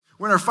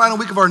We're in our final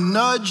week of our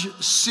Nudge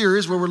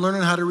series where we're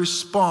learning how to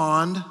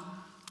respond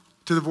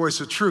to the voice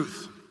of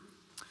truth.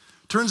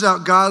 Turns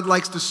out God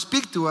likes to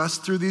speak to us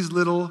through these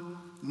little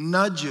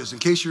nudges. In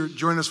case you're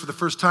joining us for the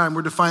first time,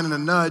 we're defining a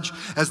nudge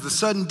as the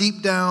sudden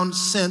deep down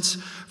sense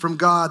from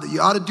God that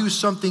you ought to do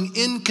something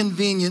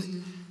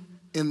inconvenient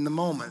in the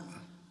moment.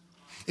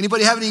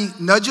 Anybody have any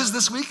nudges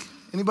this week?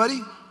 Anybody?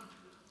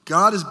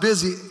 God is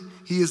busy.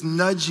 He is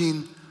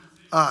nudging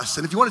us.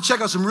 And if you want to check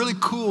out some really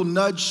cool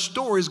nudge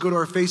stories, go to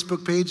our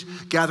Facebook page,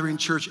 Gathering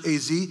Church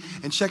AZ,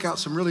 and check out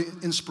some really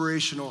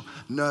inspirational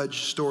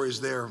nudge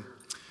stories there.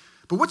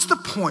 But what's the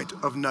point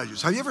of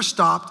nudges? Have you ever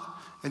stopped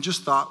and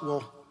just thought,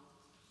 well,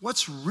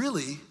 what's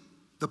really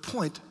the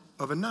point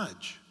of a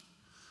nudge?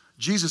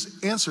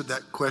 Jesus answered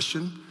that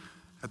question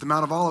at the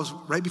Mount of Olives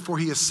right before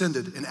he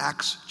ascended in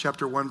Acts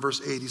chapter 1,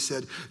 verse 8. He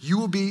said, you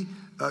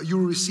will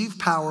receive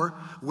power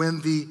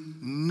when the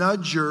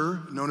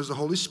nudger, known as the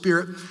Holy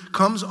Spirit,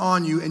 comes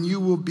on you, and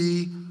you will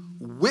be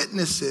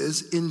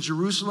witnesses in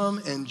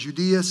Jerusalem and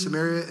Judea,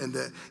 Samaria, and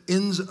the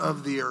ends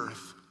of the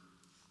earth.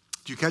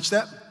 Do you catch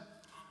that?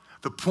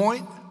 The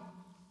point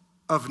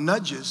of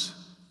nudges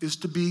is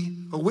to be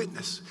a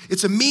witness.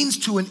 It's a means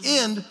to an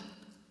end,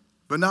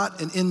 but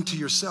not an end to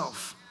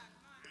yourself,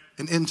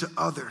 an end to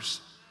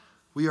others.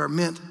 We are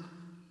meant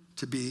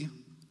to be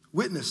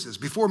witnesses.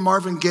 Before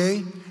Marvin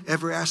Gaye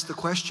ever asked the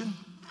question,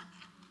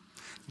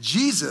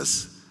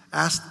 Jesus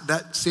asked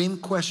that same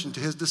question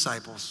to his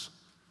disciples,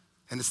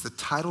 and it's the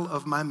title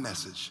of my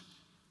message.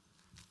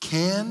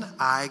 Can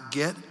I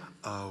get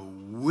a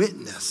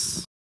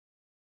witness?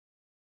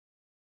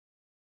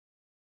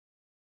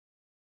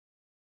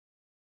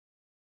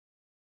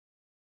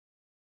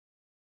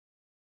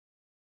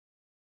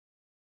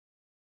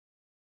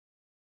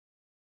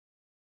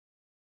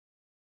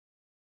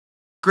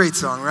 Great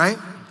song, right?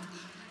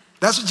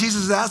 That's what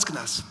Jesus is asking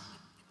us.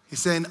 He's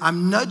saying,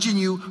 I'm nudging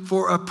you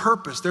for a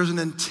purpose. There's an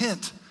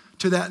intent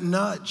to that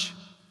nudge,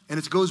 and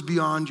it goes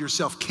beyond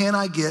yourself. Can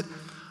I get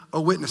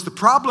a witness? The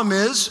problem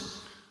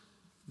is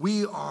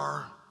we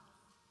are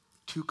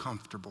too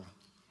comfortable,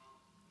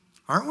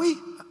 aren't we?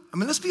 I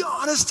mean, let's be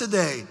honest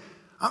today.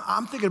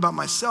 I'm thinking about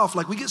myself.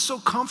 Like, we get so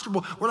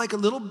comfortable. We're like a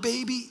little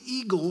baby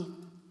eagle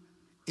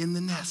in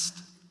the nest.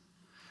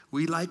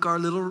 We like our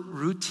little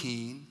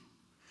routine.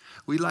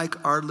 We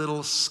like our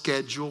little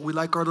schedule. We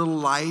like our little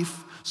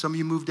life. Some of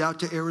you moved out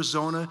to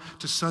Arizona,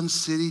 to Sun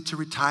City to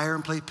retire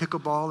and play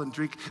pickleball and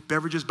drink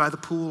beverages by the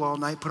pool all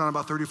night, put on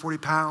about 30 or 40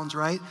 pounds,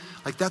 right?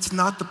 Like, that's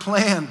not the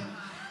plan.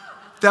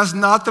 That's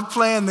not the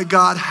plan that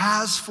God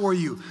has for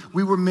you.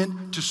 We were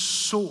meant to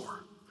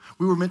soar.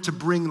 We were meant to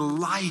bring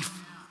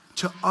life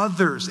to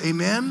others.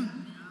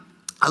 Amen?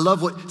 I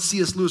love what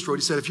C.S. Lewis wrote.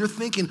 He said, if you're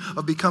thinking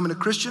of becoming a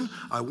Christian,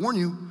 I warn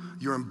you,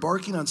 you're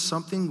embarking on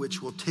something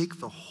which will take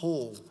the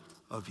whole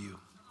of you.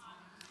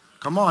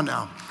 Come on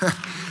now.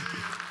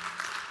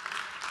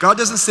 God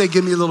doesn't say,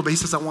 give me a little bit. He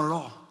says, I want it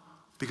all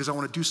because I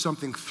want to do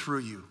something through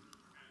you.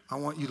 I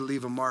want you to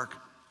leave a mark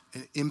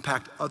and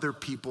impact other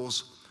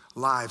people's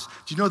lives.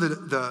 Do you know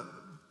that the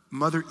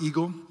mother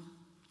eagle,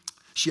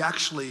 she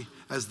actually,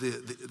 as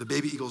the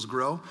baby eagles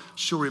grow,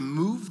 she'll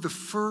remove the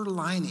fur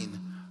lining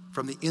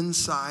from the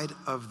inside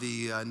of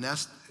the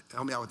nest.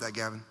 Help me out with that,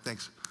 Gavin.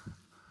 Thanks.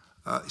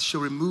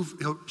 She'll remove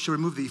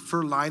the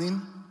fur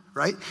lining,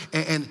 right?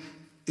 And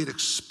it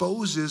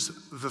exposes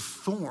the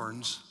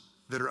thorns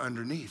that are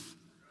underneath.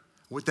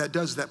 What that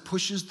does is that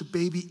pushes the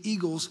baby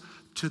eagles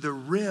to the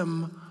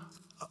rim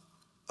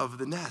of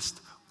the nest,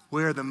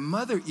 where the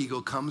mother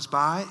eagle comes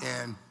by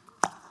and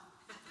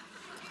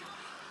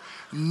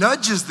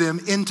nudges them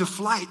into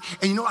flight.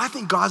 And you know, I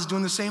think God's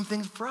doing the same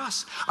thing for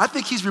us. I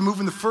think he's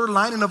removing the fur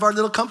lining of our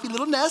little comfy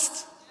little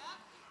nest,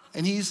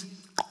 and he's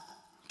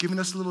giving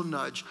us a little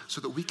nudge so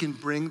that we can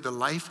bring the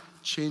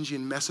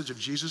life-changing message of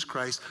Jesus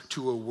Christ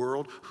to a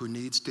world who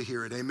needs to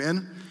hear it.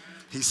 Amen?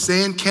 He's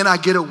saying, can I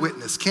get a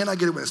witness? Can I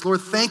get a witness?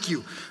 Lord, thank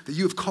you that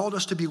you have called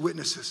us to be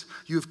witnesses.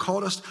 You have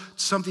called us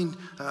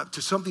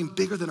to something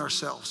bigger than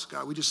ourselves.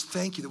 God, we just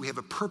thank you that we have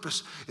a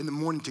purpose in the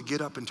morning to get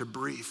up and to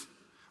breathe.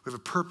 We have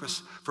a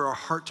purpose for our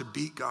heart to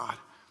beat, God,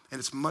 and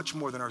it's much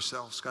more than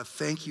ourselves. God,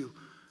 thank you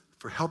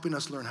for helping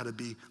us learn how to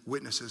be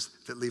witnesses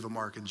that leave a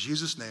mark. In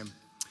Jesus' name,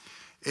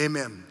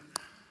 amen.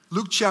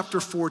 Luke chapter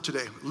 4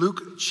 today.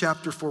 Luke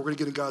chapter 4, we're going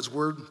to get in God's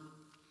word.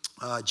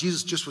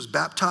 Jesus just was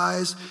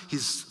baptized.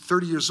 He's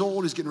 30 years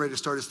old. He's getting ready to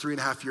start his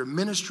 3.5-year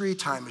ministry.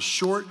 Time is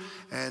short,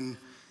 and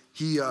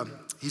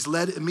he's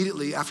led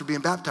immediately after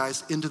being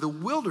baptized into the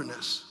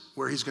wilderness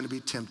where he's going to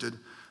be tempted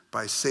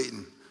by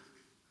Satan.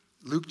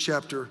 Luke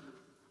chapter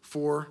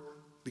 4,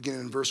 beginning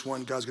in verse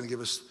 1, God's going to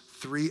give us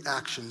 3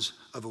 actions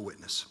of a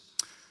witness.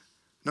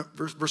 No,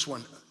 verse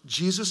 1,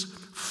 Jesus,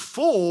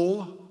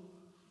 full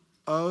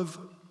of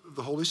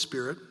the Holy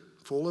Spirit,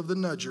 full of the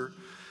nudger,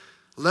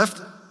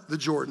 left the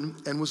Jordan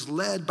and was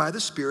led by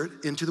the Spirit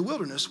into the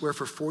wilderness, where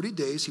for 40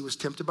 days he was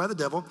tempted by the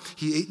devil.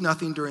 He ate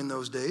nothing during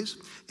those days,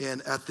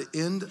 and at the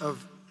end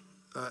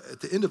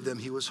of them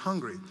he was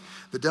hungry.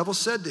 The devil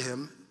said to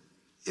him,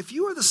 if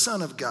you are the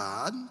Son of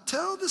God,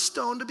 tell the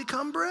stone to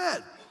become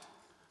bread.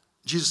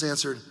 Jesus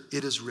answered,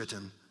 "It is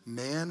written,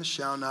 man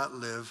shall not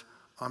live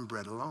on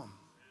bread alone."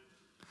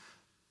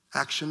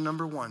 Action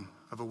number one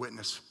of a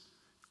witness.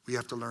 We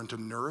have to learn to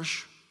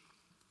nourish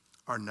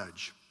our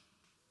nudge.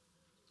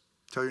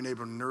 Tell your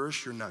neighbor,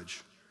 nourish your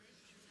nudge.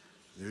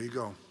 There you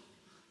go.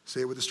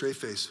 Say it with a straight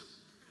face.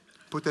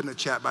 Put that in the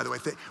chat, by the way.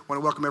 I want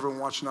to welcome everyone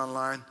watching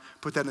online.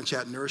 Put that in the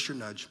chat, nourish your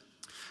nudge.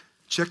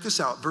 Check this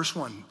out, verse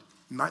 1.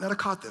 You might not have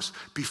caught this.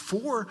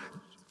 Before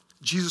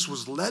Jesus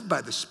was led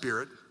by the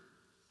Spirit,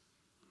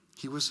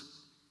 he was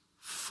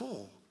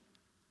full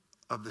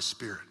of the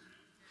Spirit.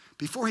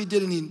 Before he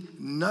did any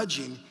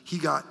nudging, he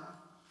got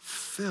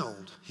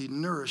filled. He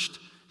nourished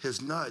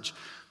his nudge.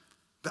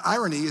 The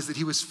irony is that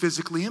he was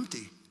physically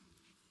empty.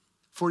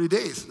 40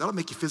 days, that'll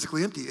make you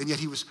physically empty, and yet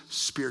he was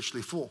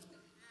spiritually full.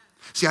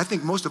 See, I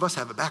think most of us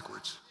have it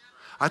backwards.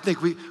 I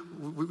think we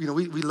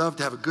love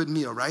to have a good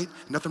meal, right?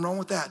 Nothing wrong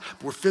with that.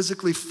 But we're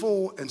physically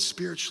full and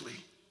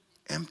spiritually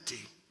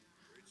empty.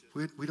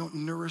 We don't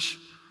nourish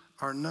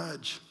our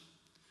nudge.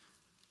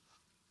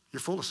 You're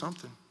full of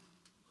something.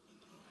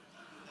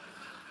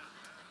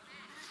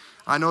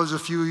 I know there's a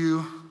few of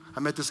you. I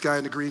met this guy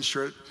in the green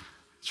shirt.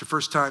 It's your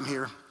first time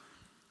here.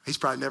 He's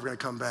probably never going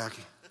to come back.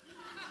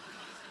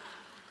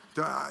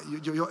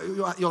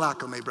 You'll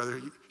acclimate,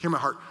 brother. Hear my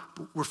heart.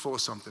 We're full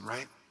of something,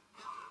 right?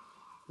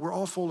 We're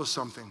all full of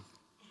something.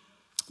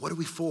 What are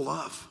we full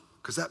of?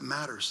 Because that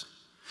matters.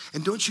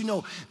 And don't you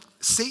know,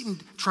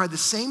 Satan tried the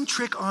same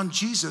trick on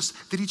Jesus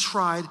that he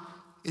tried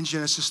in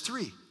Genesis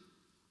 3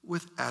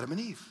 with Adam and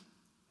Eve.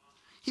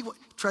 He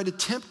tried to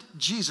tempt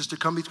Jesus to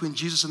come between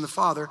Jesus and the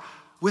Father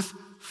with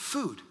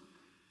food,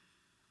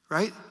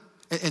 right?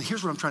 And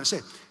here's what I'm trying to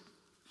say.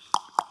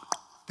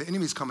 The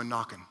enemy's coming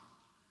knocking.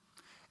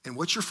 And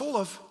what you're full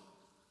of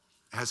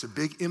has a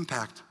big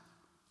impact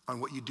on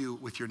what you do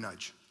with your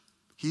nudge.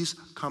 He's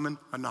coming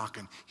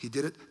a-knocking. He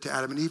did it to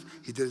Adam and Eve.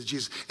 He did it to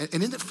Jesus. And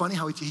isn't it funny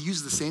how he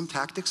uses the same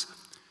tactics?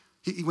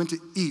 He went to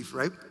Eve,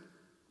 right?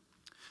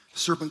 The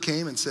serpent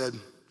came and said,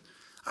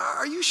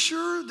 "Are you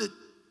sure that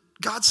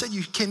God said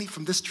you can't eat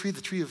from this tree,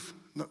 the tree of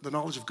the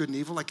knowledge of good and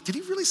evil?" Like, did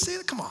he really say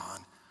that? Come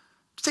on.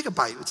 Just take a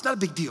bite. It's not a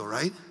big deal,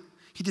 right?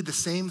 He did the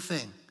same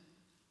thing.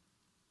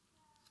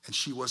 And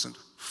she wasn't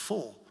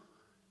full.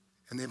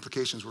 And the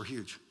implications were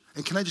huge.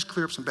 And can I just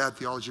clear up some bad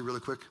theology really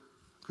quick?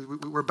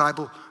 We're a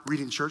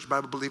Bible-reading church,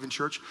 Bible-believing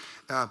church.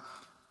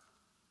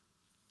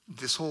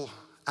 This whole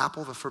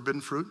apple, the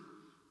forbidden fruit,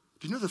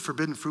 do you know the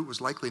forbidden fruit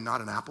was likely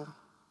not an apple?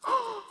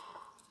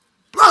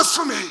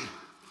 Blasphemy!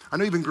 I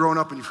know you've been growing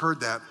up and you've heard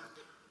that,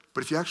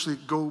 but if you actually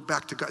go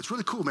back to God, it's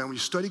really cool, man. When you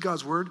study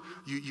God's word,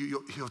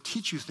 he'll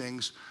teach you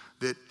things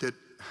that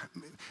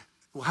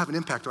will have an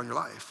impact on your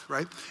life,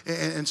 right?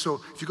 And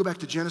so if you go back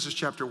to Genesis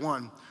chapter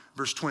 1,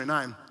 verse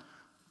 29,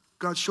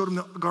 God showed him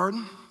the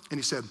garden, and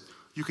he said,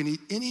 you can eat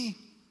any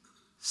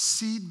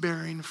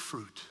seed-bearing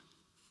fruit.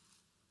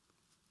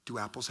 Do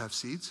apples have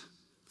seeds?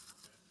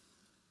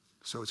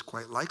 So it's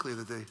quite likely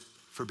that the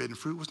forbidden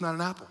fruit was not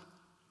an apple.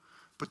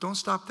 But don't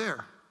stop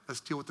there. Let's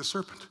deal with the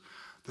serpent.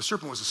 The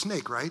serpent was a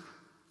snake, right?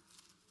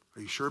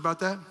 Are you sure about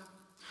that?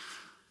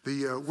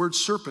 The word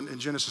serpent in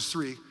Genesis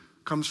 3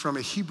 comes from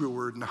a Hebrew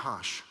word,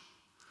 nahash.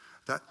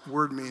 That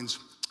word means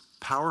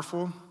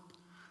powerful,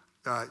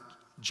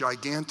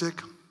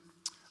 gigantic,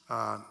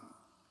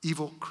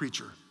 evil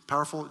creature.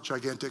 Powerful,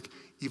 gigantic,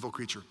 evil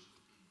creature.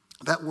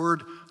 That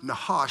word,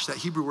 nahash, that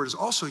Hebrew word is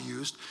also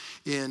used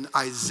in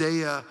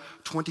Isaiah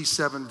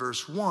 27,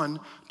 verse 1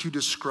 to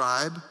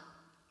describe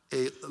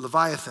a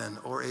leviathan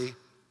or a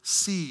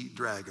sea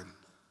dragon.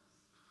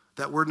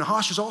 That word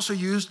nahash is also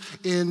used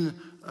in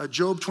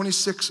Job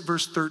 26,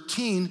 verse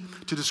 13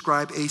 to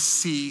describe a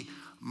sea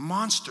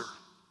monster.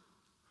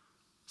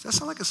 Does that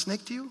sound like a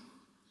snake to you?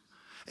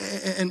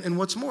 And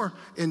what's more,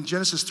 in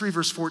Genesis 3,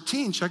 verse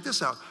 14, check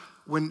this out.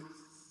 When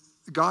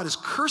God is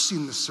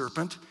cursing the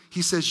serpent,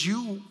 he says,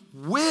 you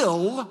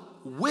will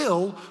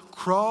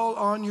crawl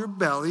on your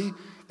belly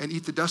and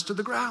eat the dust of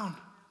the ground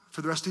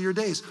for the rest of your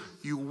days.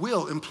 You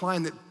will,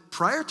 implying that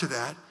prior to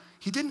that,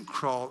 he didn't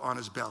crawl on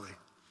his belly.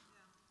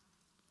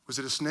 Was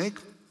it a snake?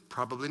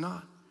 Probably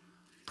not.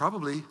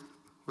 Probably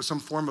was some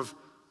form of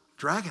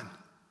dragon,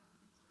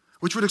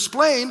 which would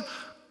explain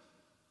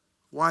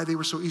why they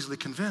were so easily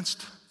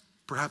convinced.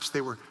 Perhaps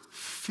they were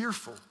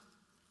fearful,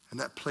 and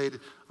that played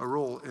a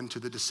role into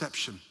the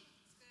deception.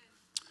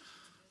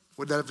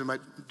 What did that have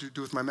to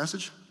do with my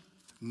message?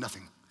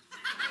 Nothing.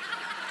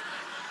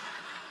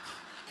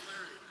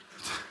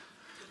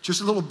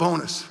 Just a little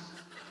bonus,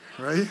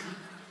 right?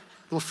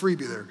 A little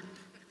freebie there.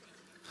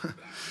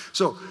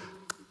 So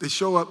they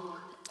show up.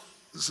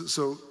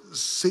 So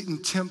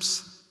Satan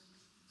tempts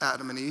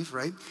Adam and Eve,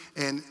 right?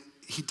 And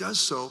he does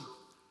so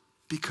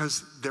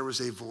because there was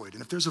a void.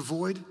 And if there's a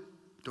void,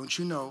 don't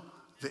you know,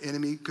 the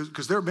enemy,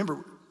 because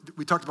remember,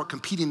 we talked about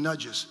competing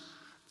nudges.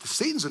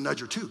 Satan's a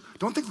nudger too.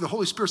 Don't think that the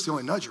Holy Spirit's the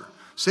only nudger.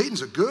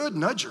 Satan's a good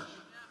nudger.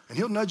 And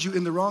he'll nudge you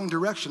in the wrong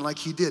direction like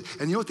he did.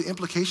 And you know what the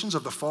implications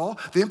of the fall?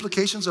 The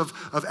implications of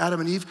Adam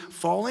and Eve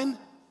falling?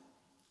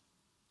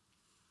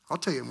 I'll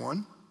tell you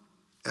one.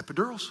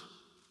 Epidurals.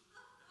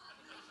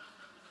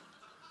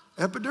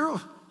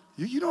 Epidural.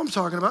 You know what I'm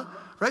talking about,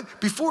 right?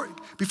 Before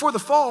the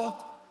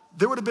fall,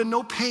 there would have been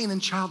no pain in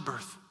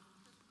childbirth.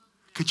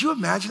 Could you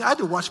imagine? I had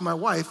to watch my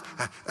wife,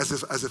 as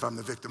if I'm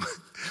the victim.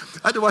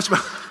 I had to watch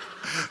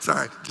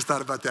sorry, just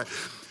thought about that.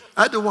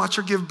 I had to watch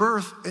her give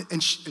birth,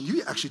 and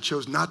you actually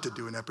chose not to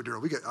do an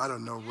epidural. I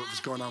don't know what was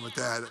going on with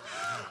that.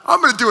 I'm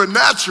going to do it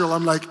natural.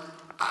 I'm like,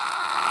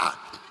 ah.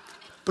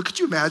 But could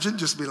you imagine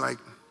just being like,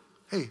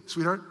 hey,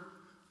 sweetheart,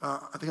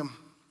 I think I'm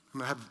going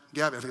to have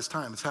Gabby. I think it's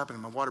time. It's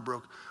happening. My water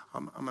broke.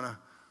 I'll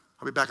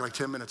be back in like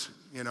 10 minutes,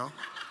 you know?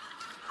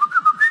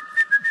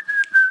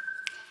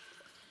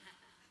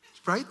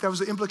 Right? That was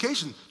the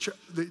implication.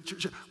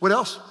 What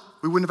else?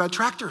 We wouldn't have had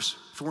tractors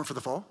if it weren't for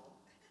the fall,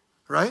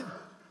 right?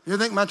 You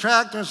think my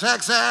tractor's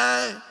sexy?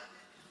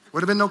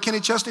 Would have been no Kenny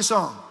Chesney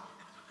song.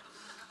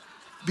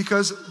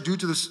 Because due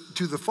to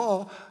the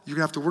fall, you're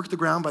gonna have to work the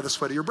ground by the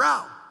sweat of your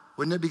brow.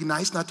 Wouldn't it be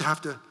nice not to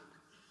have to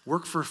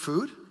work for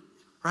food,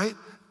 right?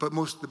 But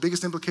the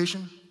biggest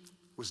implication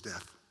was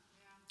death.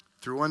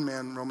 Through one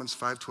man, Romans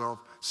 5:12,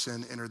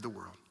 sin entered the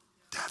world.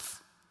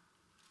 Death.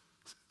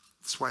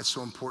 That's why it's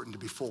so important to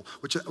be full,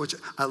 which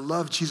I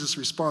love Jesus'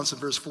 response in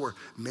verse 4.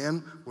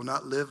 Man will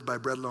not live by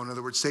bread alone. In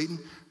other words, Satan,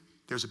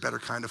 there's a better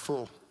kind of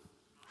full.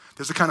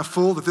 There's a kind of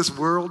full that this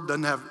world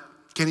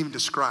can't even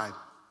describe.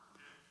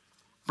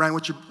 Brian,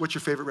 what's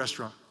your favorite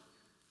restaurant?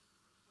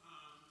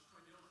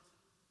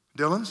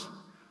 Dylan's?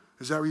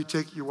 Is that where you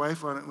take your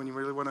wife on it when you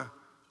really want to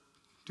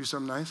do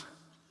something nice?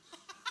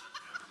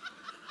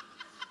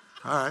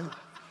 All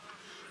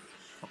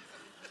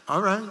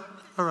right.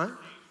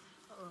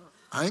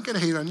 I ain't gonna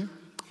hate on you.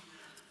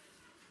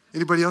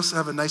 Anybody else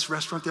have a nice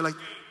restaurant they like?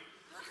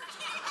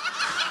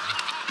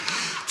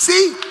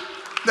 See?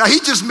 Now he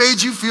just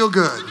made you feel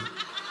good.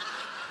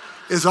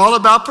 It's all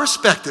about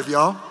perspective,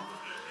 y'all.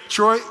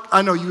 Troy,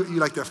 I know you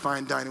like that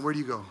fine dining. Where do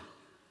you go?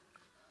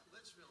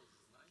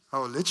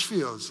 Oh,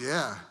 Litchfield's,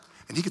 yeah.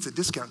 And he gets a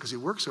discount because he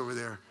works over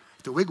there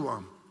at the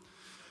Wigwam.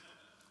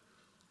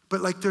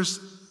 But like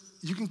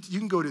you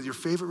can go to your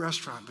favorite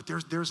restaurant, but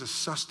there's a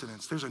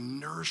sustenance, there's a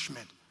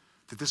nourishment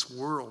that this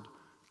world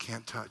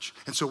can't touch.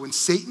 And so when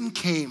Satan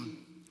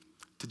came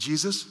to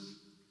Jesus,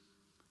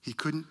 he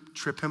couldn't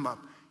trip him up.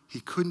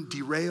 He couldn't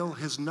derail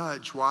his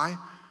nudge. Why?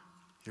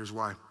 Here's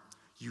why.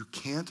 You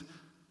can't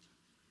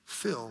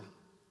fill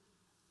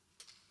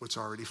what's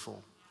already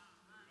full.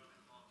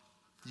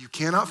 You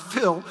cannot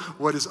fill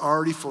what is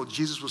already full.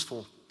 Jesus was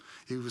full.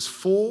 He was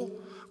full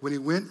when he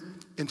went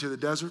into the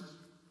desert.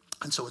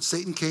 And so when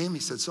Satan came, he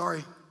said,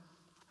 sorry,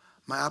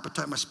 my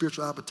appetite, my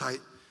spiritual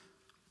appetite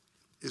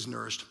is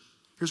nourished.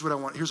 Here's what I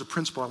want. Here's a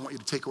principle I want you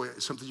to take away,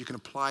 something you can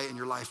apply in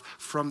your life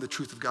from the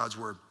truth of God's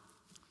word.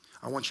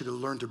 I want you to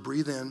learn to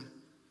breathe in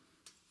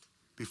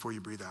before you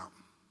breathe out.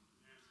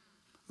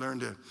 Learn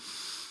to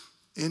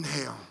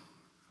inhale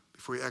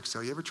before you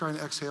exhale. You ever try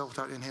to exhale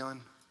without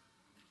inhaling?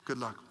 Good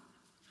luck.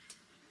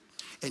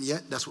 And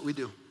yet, that's what we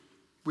do.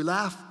 We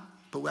laugh,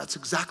 but that's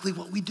exactly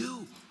what we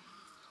do.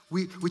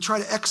 We try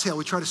to exhale.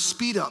 We try to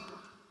speed up.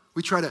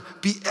 We try to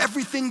be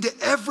everything to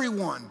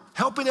everyone,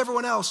 helping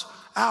everyone else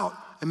out.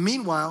 And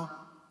meanwhile,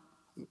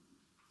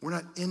 we're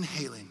not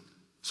inhaling.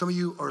 Some of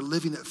you are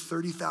living at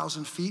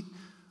 30,000 feet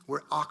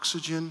where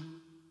oxygen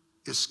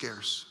is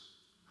scarce.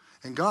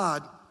 And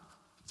God,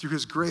 through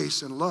his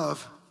grace and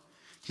love,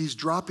 he's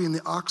dropping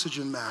the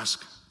oxygen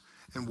mask.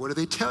 And what do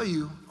they tell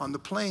you on the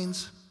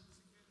planes?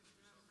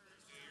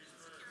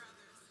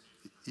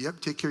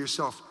 Yep, take care of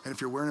yourself. And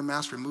if you're wearing a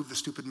mask, remove the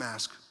stupid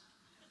mask.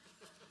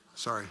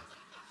 Sorry.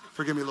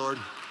 Forgive me, Lord.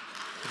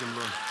 Forgive me,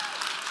 Lord.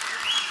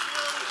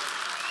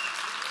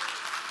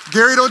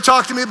 Gary, don't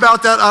talk to me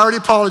about that. I already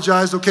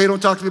apologized, okay?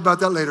 Don't talk to me about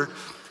that later.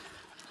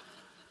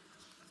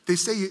 They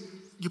say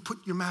you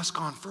put your mask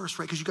on first,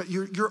 right? Because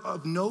you're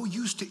of no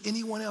use to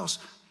anyone else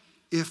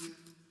if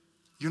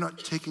you're not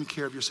taking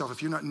care of yourself,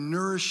 if you're not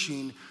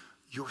nourishing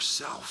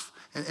yourself.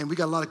 And we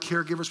got a lot of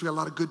caregivers. We got a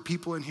lot of good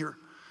people in here.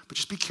 But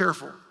just be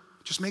careful.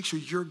 Just make sure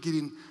you're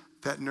getting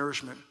that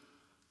nourishment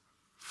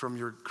from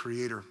your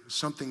Creator,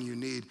 something you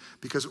need.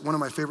 Because one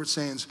of my favorite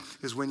sayings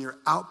is when your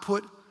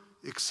output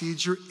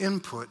exceeds your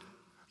input,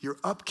 your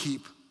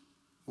upkeep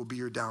will be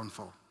your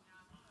downfall,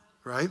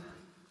 right?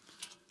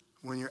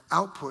 When your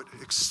output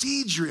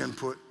exceeds your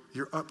input,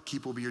 your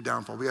upkeep will be your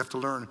downfall. We have to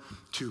learn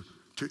to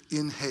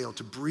inhale,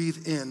 to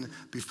breathe in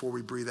before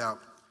we breathe out.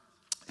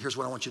 Here's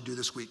what I want you to do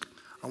this week.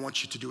 I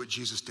want you to do what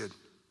Jesus did.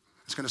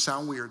 It's going to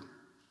sound weird.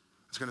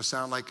 It's going to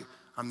sound like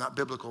I'm not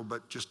biblical,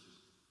 but just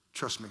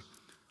trust me.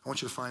 I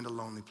want you to find a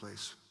lonely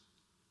place.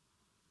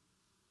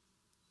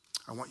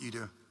 I want you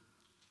to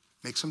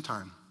make some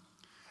time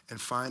and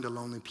find a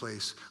lonely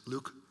place.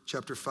 Luke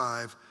chapter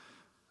 5,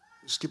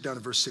 skip down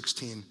to verse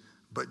 16.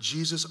 But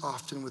Jesus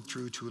often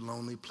withdrew to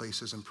lonely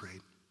places and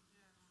prayed.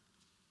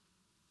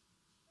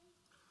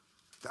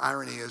 The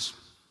irony is,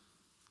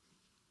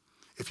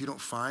 if you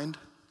don't find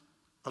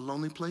a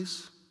lonely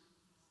place,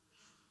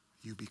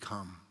 you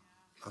become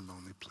a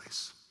lonely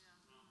place.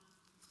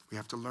 We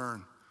have to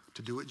learn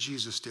to do what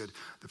Jesus did.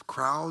 The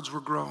crowds were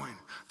growing.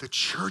 The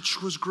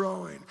church was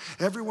growing.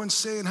 Everyone's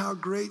saying how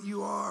great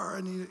you are.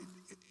 And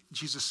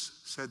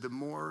Jesus said, the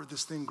more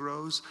this thing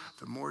grows,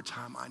 the more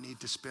time I need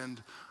to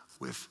spend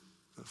with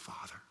the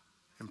Father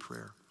in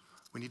prayer.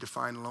 We need to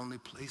find lonely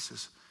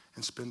places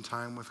and spend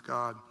time with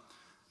God.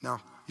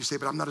 Now, you say,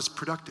 but I'm not as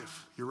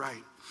productive. You're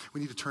right.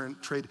 We need to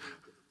trade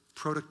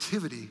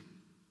productivity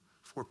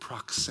for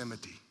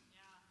proximity.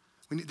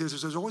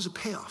 There's always a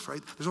payoff,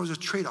 right? There's always a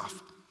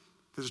trade-off.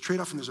 There's a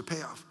trade-off and there's a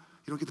payoff.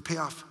 You don't get the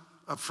payoff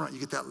up front. You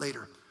get that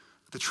later.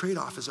 But the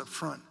trade-off is up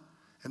front.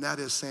 And that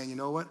is saying, you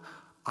know what?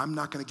 I'm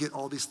not going to get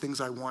all these things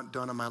I want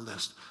done on my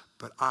list,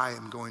 but I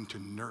am going to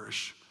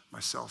nourish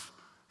myself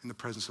in the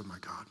presence of my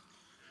God.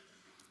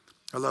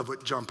 I love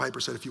what John Piper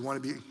said. If you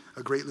want to be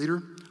a great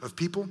leader of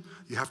people,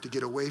 you have to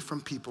get away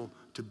from people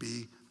to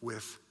be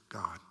with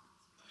God.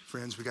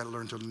 Friends, we got to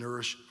learn to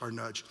nourish our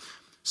nudge.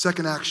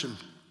 Second action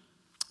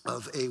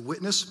of a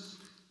witness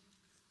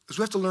is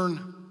we have to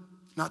learn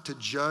not to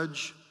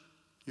judge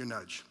your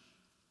nudge.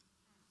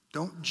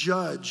 Don't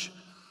judge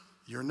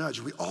your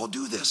nudge. We all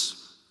do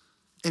this.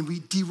 And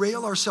we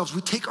derail ourselves. We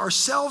take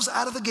ourselves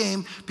out of the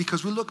game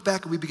because we look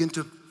back and we begin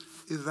to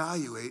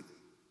evaluate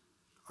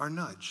our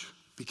nudge.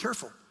 Be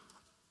careful,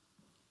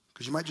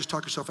 because you might just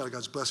talk yourself out of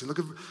God's blessing.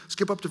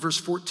 Skip up to verse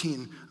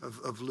 14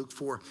 of Luke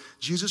 4.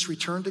 Jesus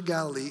returned to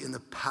Galilee in the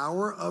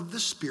power of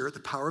the Spirit, the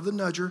power of the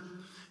nudger,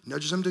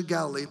 nudges him to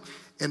Galilee,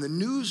 and the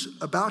news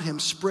about him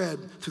spread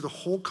through the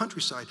whole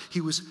countryside.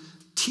 He was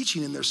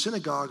teaching in their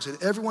synagogues,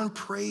 and everyone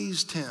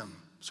praised him.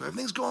 So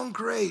everything's going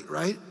great,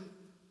 right?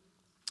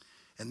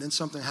 And then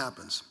something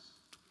happens.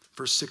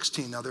 Verse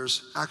 16. Now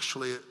there's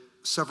actually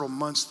several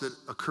months that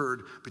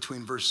occurred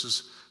between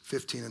verses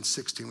 15 and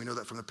 16. We know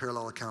that from the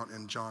parallel account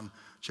in John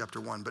chapter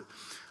 1. But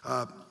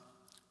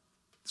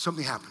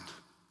something happened.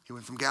 He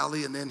went from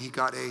Galilee, and then he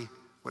got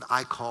what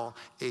I call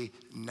a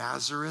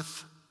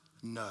Nazareth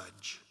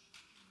nudge.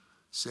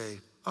 Say,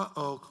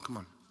 uh-oh, come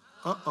on,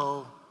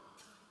 uh-oh.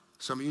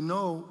 Some of you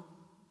know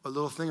a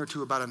little thing or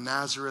two about a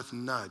Nazareth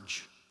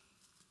nudge.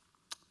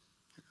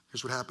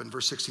 Here's what happened,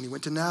 verse 16. He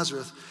went to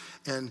Nazareth,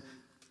 and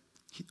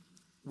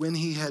when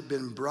he had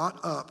been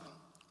brought up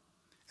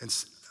and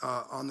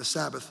on the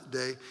Sabbath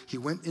day, he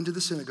went into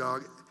the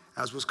synagogue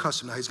as was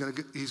custom. Now he's going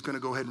to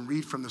go ahead and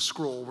read from the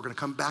scroll. We're going to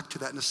come back to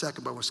that in a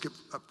second, but we'll skip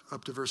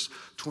up to verse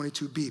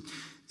 22b.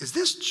 Is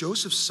this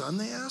Joseph's son,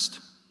 they asked?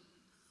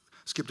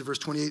 Skip to verse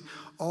 28.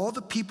 All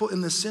the people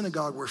in the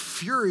synagogue were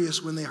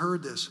furious when they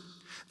heard this.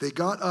 They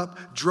got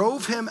up,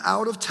 drove him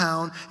out of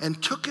town,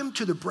 and took him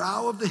to the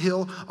brow of the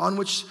hill on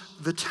which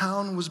the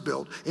town was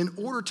built in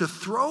order to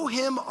throw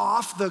him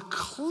off the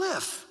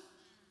cliff.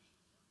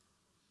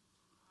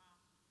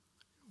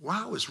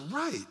 Wow is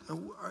right.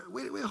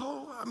 Wait,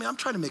 hold. I'm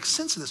trying to make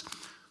sense of this.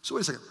 So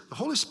wait a second. The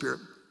Holy Spirit,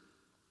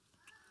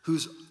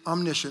 who's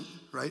omniscient,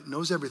 right,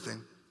 knows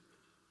everything,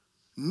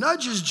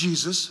 nudges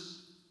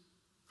Jesus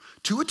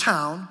to a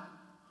town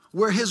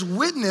where his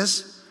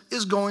witness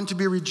is going to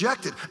be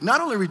rejected.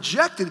 Not only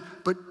rejected,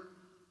 but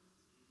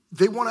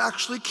they want to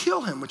actually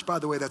kill him, which, by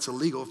the way, that's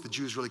illegal. If the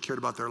Jews really cared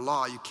about their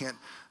law, you can't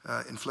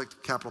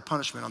inflict capital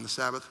punishment on the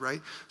Sabbath, right?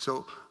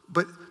 So,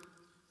 but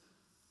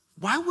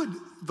why would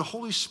the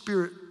Holy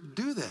Spirit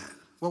do that?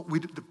 Well, we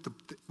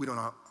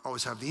don't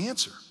always have the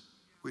answer.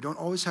 We don't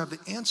always have the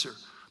answer,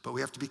 but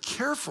we have to be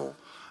careful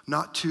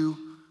not to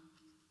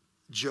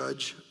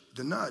judge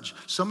the nudge.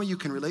 Some of you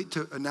can relate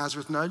to a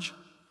Nazareth nudge.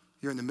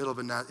 You're in the middle of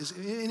a Nazareth.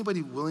 Is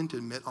anybody willing to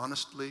admit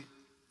honestly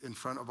in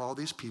front of all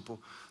these people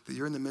that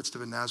you're in the midst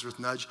of a Nazareth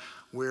nudge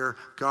where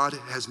God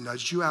has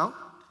nudged you out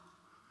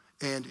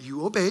and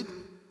you obeyed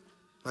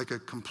like a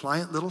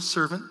compliant little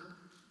servant,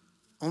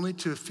 only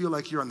to feel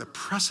like you're on the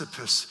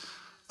precipice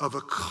of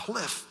a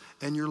cliff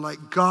and you're like,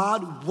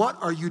 God, what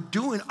are you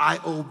doing? I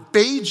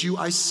obeyed you.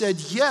 I said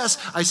yes.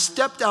 I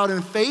stepped out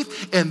in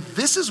faith, and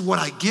this is what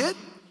I get?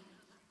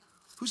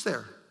 Who's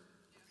there?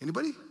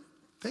 Anybody?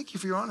 Thank you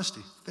for your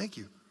honesty. Thank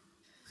you.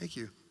 Thank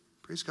you.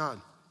 Praise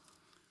God.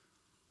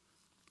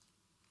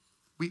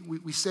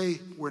 We say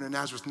we're in a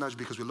Nazareth nudge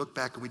because we look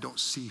back and we don't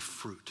see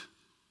fruit.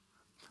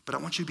 But I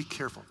want you to be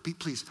careful.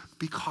 Please,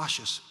 be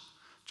cautious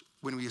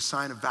when we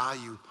assign a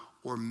value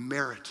or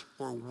merit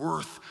or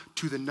worth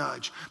to the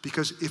nudge.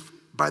 Because if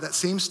by that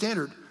same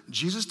standard,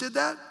 Jesus did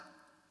that,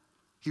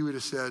 he would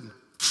have said,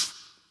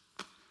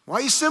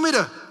 why you send me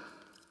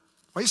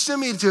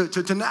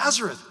to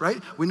Nazareth,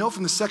 right? We know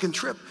from the second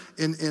trip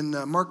in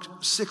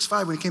Mark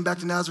 6:5, when he came back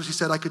to Nazareth, he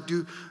said, I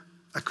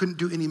couldn't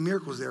do any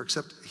miracles there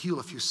except heal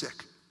a few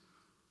sick.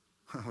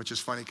 Which is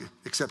funny,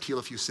 except heal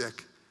a few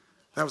sick.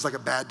 That was like a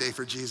bad day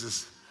for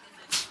Jesus.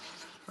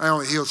 I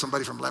only healed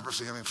somebody from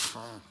leprosy.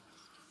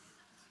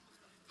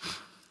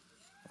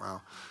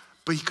 Wow.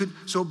 But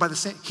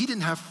he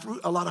didn't have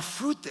fruit, a lot of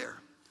fruit there.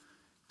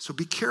 So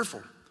be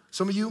careful.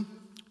 Some of you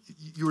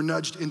were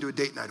nudged into a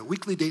date night, a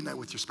weekly date night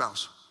with your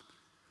spouse.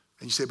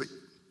 And you say, but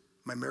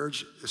my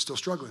marriage is still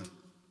struggling.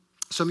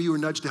 Some of you were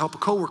nudged to help a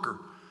coworker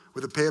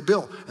with pay a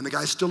bill, and the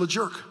guy's still a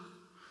jerk.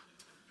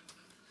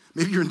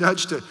 Maybe you're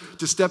nudged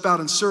to step out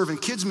and serve in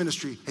kids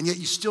ministry, and yet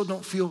you still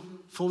don't feel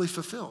fully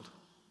fulfilled.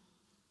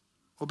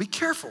 Well, be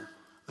careful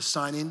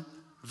assigning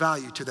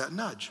value to that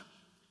nudge.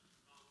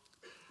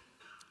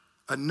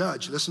 A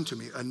nudge, listen to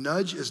me, a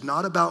nudge is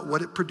not about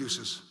what it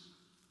produces,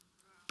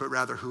 but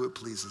rather who it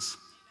pleases.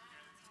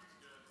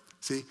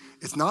 See,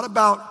 it's not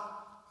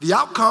about the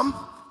outcome,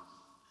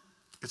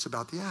 it's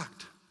about the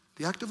act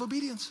of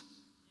obedience,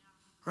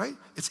 right?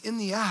 It's in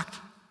the act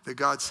that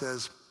God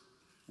says,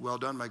 well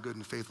done, my good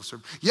and faithful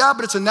servant. Yeah,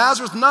 but it's a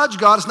Nazareth nudge,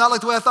 God. It's not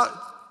like the way I thought.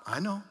 I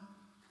know.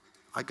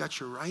 I got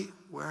you right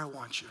where I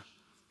want you.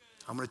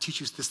 I'm going to teach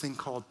you this thing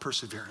called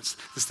perseverance,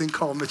 this thing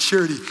called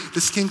maturity,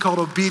 this thing called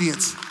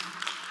obedience. It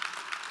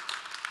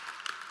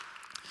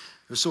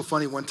was so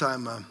funny one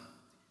time,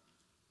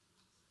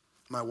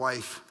 my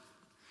wife,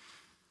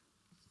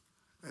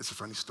 it's a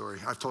funny story.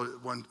 I've told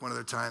it one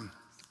other time,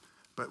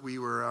 but we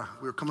were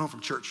coming home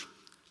from church,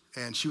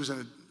 and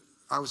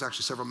I was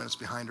actually several minutes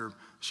behind her.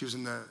 She was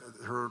in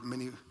her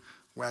mini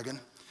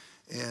wagon,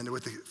 and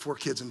with the 4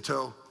 kids in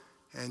tow,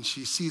 and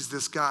she sees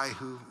this guy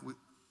who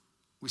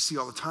we see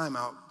all the time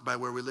out by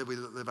where we live. We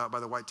live out by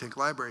the White Tank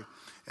Library,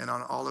 and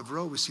on Olive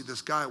Road, we see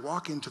this guy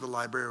walk into the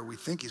library, or we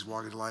think he's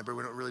walking to the library.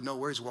 We don't really know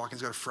where he's walking.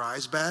 He's got a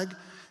Fry's bag,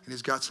 and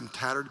he's got some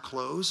tattered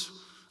clothes,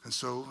 and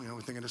so,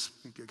 we're thinking this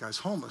guy's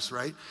homeless,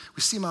 right?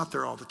 We see him out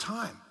there all the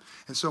time,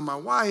 and so my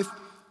wife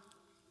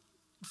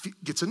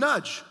gets a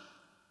nudge,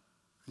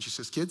 and she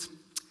says, kids,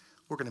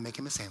 we're going to make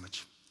him a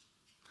sandwich.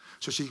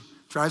 So she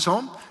drives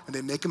home, and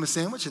they make him a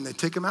sandwich, and they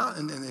take him out,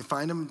 and they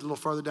find him a little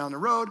farther down the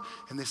road,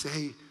 and they say,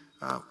 hey,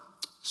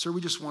 sir,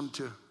 we just wanted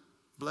to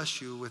bless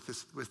you with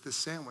this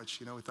sandwich.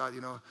 We thought,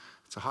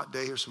 it's a hot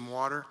day, here's some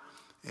water,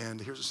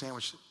 and here's a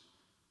sandwich. And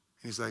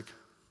he's like,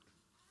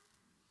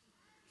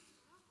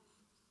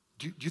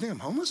 do you think I'm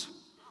homeless?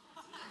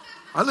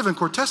 I live in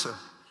Cortesa.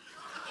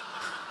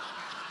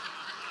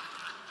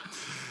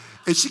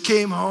 And she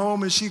came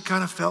home, and she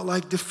kind of felt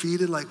like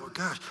defeated, like, well,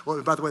 gosh.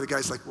 Well, by the way, the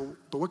guy's like, well,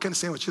 but what kind of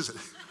sandwich is it?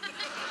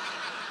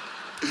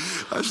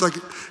 I was like,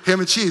 ham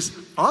and cheese.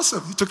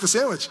 Awesome, you took the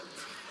sandwich.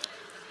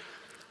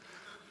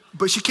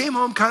 But she came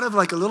home kind of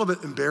like a little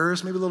bit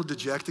embarrassed, maybe a little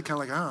dejected,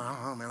 kind of like, I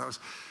don't know, man, that was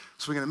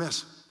swing and a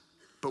miss.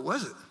 But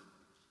was it?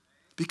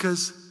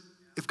 Because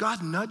if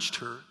God nudged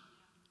her,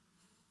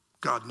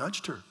 God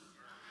nudged her.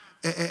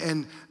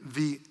 And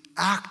the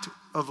act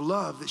of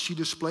love that she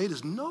displayed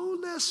is no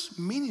less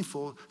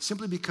meaningful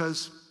simply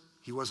because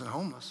he wasn't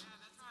homeless,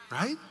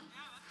 right?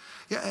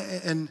 Yeah,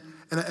 and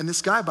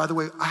this guy, by the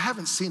way, I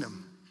haven't seen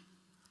him.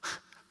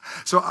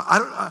 So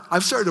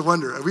I've started to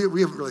wonder,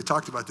 we haven't really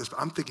talked about this, but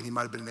I'm thinking he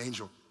might have been an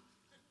angel.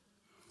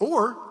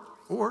 Or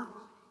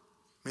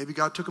maybe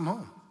God took him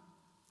home.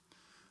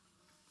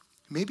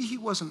 Maybe he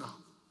wasn't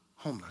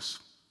homeless.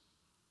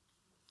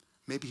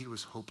 Maybe he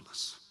was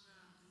hopeless.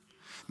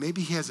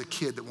 Maybe he has a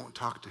kid that won't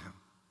talk to him,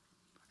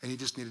 and he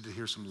just needed to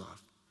hear some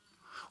love.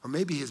 Or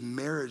maybe his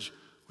marriage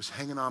was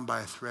hanging on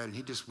by a thread, and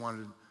he just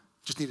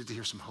needed to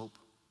hear some hope.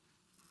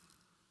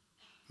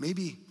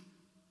 Maybe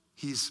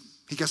he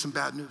got some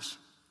bad news,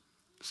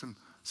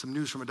 some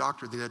news from a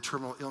doctor that had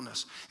terminal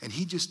illness, and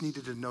he just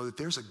needed to know that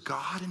there's a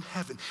God in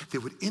heaven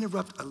that would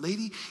interrupt a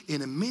lady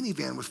in a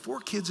minivan with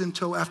 4 kids in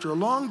tow after a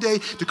long day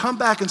to come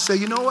back and say,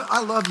 you know what,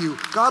 I love you.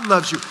 God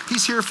loves you.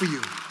 He's here for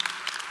you.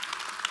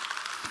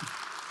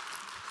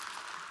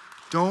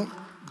 Don't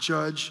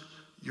judge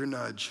your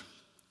nudge.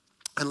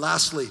 And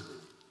lastly,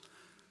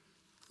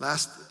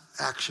 last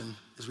action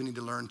is we need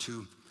to learn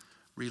to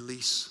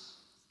release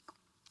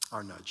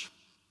our nudge.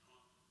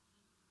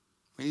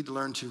 We need to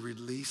learn to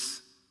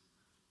release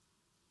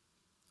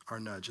our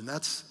nudge. And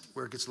that's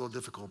where it gets a little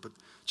difficult. But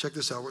check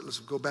this out. Let's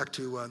go back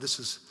to, this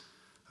is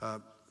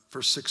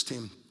verse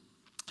 16.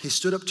 He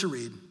stood up to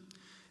read,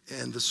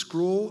 and the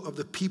scroll of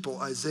the people,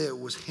 Isaiah,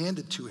 was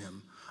handed to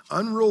him.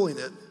 Unrolling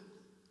it,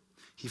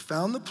 he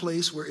found the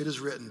place where it is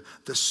written,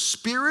 the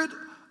Spirit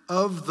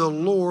of the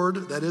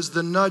Lord, that is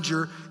the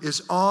nudger,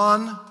 is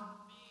on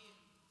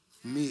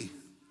me.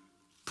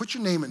 Put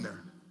your name in there.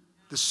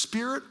 The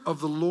Spirit of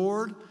the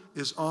Lord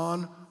is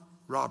on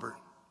Robert.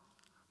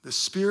 The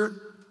Spirit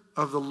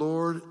of the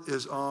Lord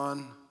is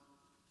on,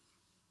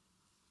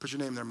 put your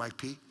name there, Mike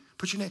P.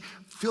 Put your name,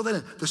 fill that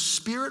in. The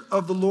Spirit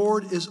of the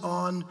Lord is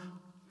on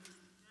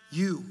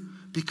you,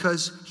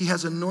 because he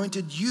has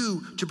anointed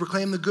you to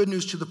proclaim the good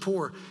news to the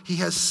poor. He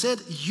has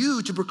sent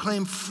you to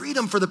proclaim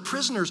freedom for the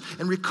prisoners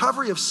and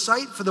recovery of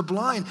sight for the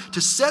blind, to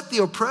set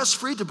the oppressed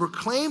free, to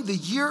proclaim the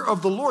year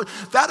of the Lord.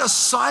 That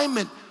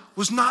assignment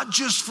was not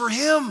just for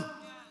him.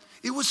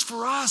 It was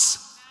for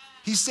us.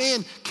 He's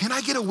saying, can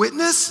I get a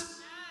witness?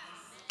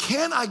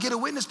 Can I get a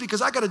witness?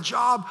 Because I got a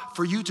job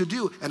for you to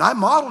do. And I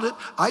modeled it.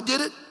 I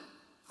did it.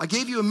 I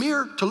gave you a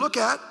mirror to look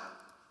at.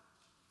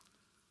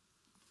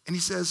 And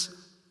he says,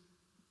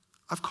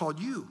 I've called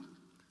you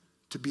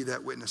to be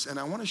that witness. And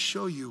I want to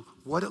show you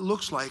what it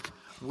looks like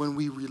when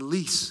we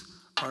release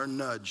our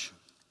nudge,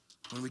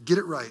 when we get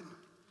it right.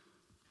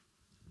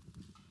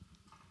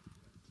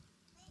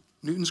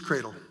 Newton's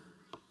cradle,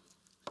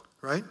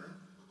 right?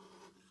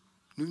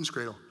 Newton's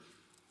cradle.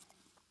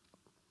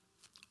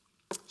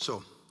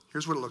 So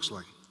here's what it looks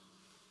like.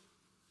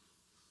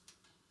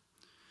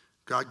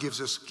 God gives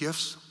us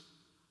gifts.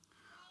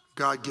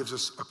 God gives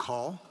us a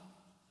call.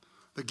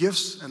 The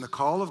gifts and the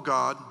call of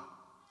God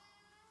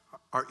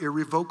are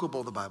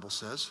irrevocable, the Bible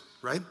says,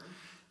 right?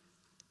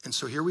 And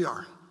so here we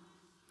are.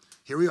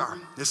 Here we are.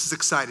 This is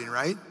exciting,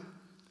 right?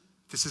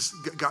 This is,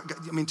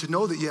 to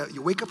know that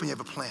you wake up and you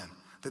have a plan,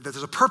 that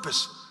there's a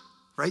purpose,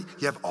 right?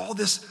 You have all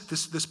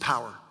this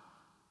power.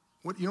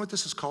 You know what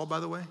this is called, by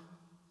the way?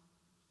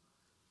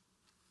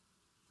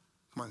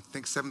 Come on,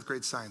 think 7th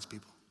grade science,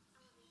 people.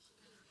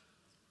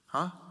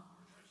 Huh?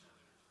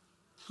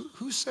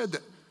 Who said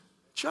that?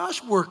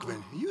 Josh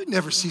Workman, you would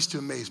never cease to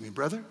amaze me,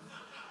 brother.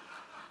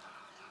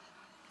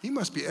 He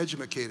must be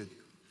educated.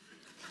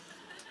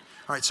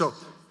 All right, so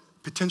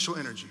potential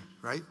energy,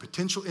 right?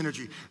 Potential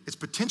energy. It's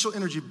potential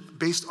energy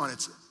based on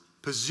its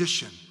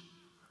position,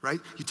 right?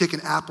 You take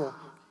an apple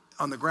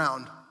on the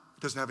ground,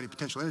 it doesn't have any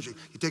potential energy.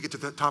 You take it to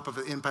the top of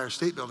the Empire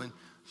State Building,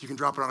 you can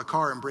drop it on a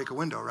car and break a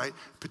window, right?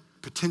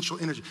 Potential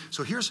energy.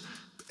 So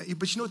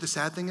but you know what the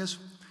sad thing is?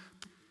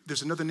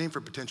 There's another name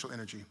for potential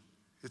energy.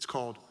 It's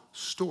called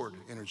stored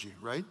energy,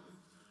 right?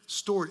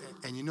 Stored.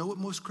 And you know what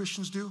most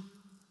Christians do?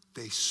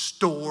 They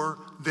store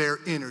their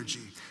energy.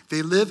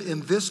 They live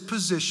in this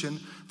position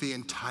the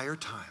entire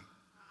time.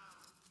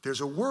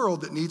 There's a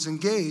world that needs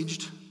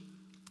engaged,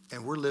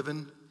 and we're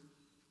living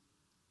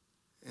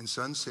in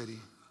Sun City.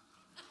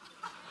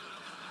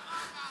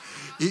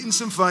 Eating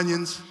some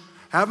Funyuns,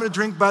 having a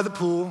drink by the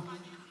pool,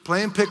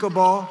 playing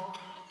pickleball,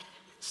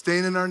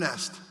 staying in our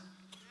nest.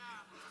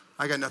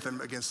 I got nothing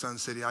against Sun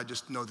City. I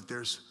just know that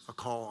there's a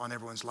call on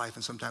everyone's life,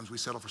 and sometimes we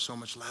settle for so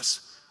much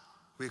less.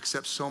 We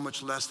accept so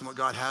much less than what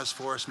God has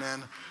for us,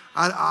 man.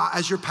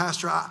 As your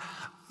pastor,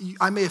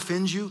 I may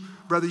offend you.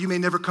 Brother, you may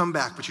never come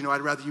back, but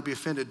I'd rather you be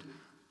offended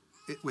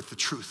with the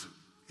truth.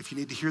 If you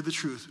need to hear the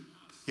truth,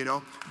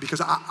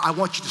 because I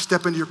want you to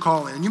step into your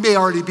calling. And you may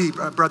already be,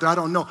 brother, I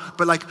don't know.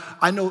 But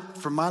I know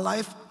for my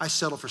life, I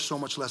settle for so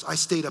much less. I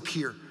stayed up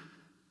here,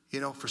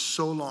 for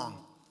so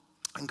long.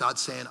 And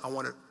God's saying, I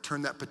want to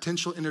turn that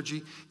potential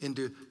energy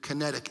into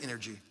kinetic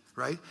energy,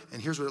 right?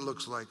 And here's what it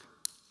looks like.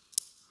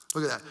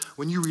 Look at that.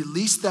 When you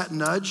release that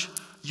nudge,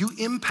 you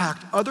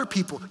impact other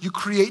people. You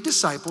create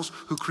disciples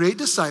who create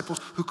disciples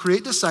who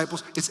create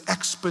disciples. It's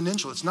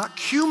exponential. It's not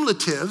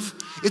cumulative.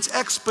 It's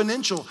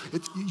exponential.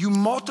 You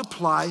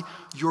multiply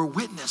your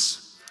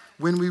witness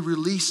when we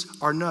release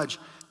our nudge.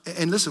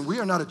 And listen, we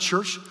are not a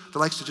church that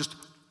likes to just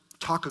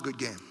talk a good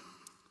game.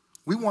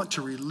 We want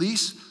to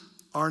release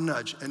our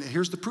nudge. And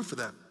here's the proof of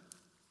that.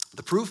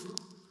 The proof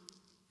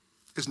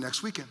is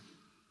next weekend.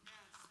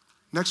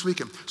 Next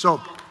weekend. So,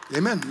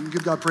 amen. You can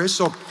give God praise.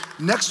 So,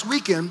 next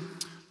weekend,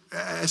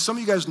 as some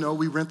of you guys know,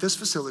 we rent this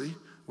facility.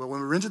 Well, when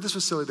we rented this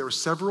facility, there were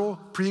several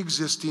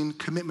pre-existing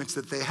commitments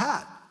that they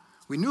had.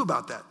 We knew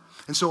about that.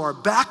 And so our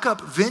backup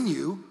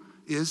venue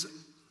is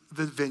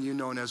the venue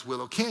known as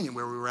Willow Canyon,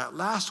 where we were at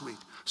last week.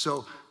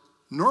 So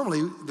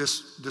normally,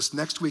 this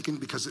next weekend,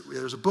 because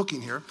there's a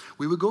booking here,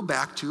 we would go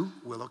back to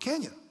Willow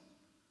Canyon.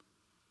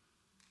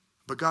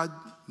 But God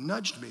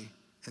nudged me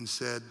and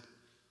said,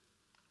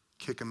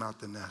 kick him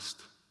out the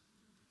nest.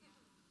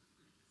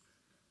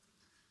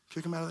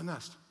 Kick him out of the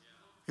nest.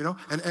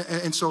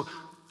 And so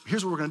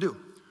here's what we're going to do.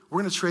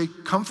 We're going to trade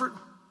comfort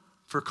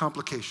for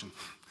complication.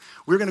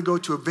 We're going to go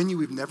to a venue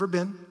we've never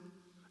been.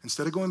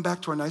 Instead of going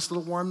back to our nice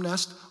little warm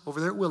nest over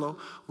there at Willow,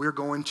 we're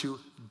going to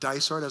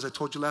Dysart. As I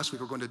told you last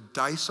week, we're going to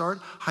Dysart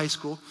High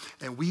School,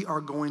 and we are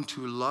going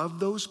to love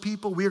those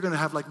people. We are going to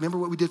have, remember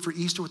what we did for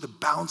Easter with the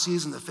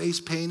bouncies and the face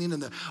painting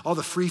and all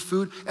the free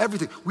food,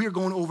 everything. We are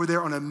going over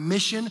there on a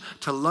mission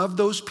to love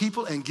those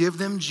people and give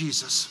them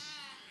Jesus.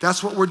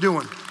 That's what we're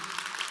doing.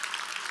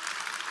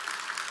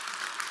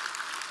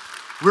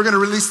 We're going to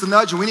release the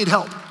nudge, and we need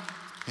help.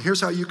 And here's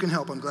how you can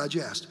help. I'm glad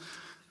you asked.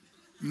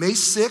 May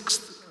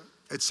 6th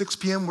at 6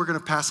 p.m., we're going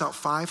to pass out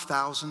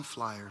 5,000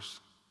 flyers.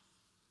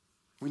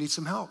 We need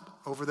some help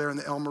over there in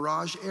the El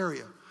Mirage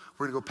area.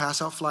 We're going to go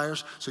pass out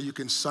flyers so you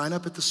can sign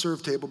up at the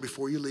serve table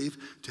before you leave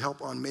to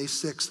help on May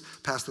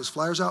 6th pass those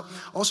flyers out.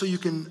 Also, you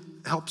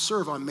can help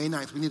serve on May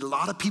 9th. We need a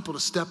lot of people to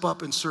step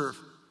up and serve,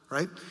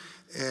 right?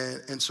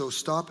 And so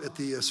stop at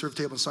the serve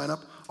table and sign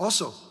up.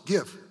 Also,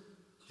 give.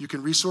 You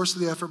can resource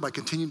the effort by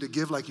continuing to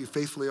give like you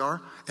faithfully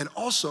are. And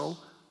also,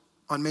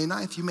 on May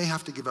 9th, you may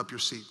have to give up your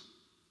seat.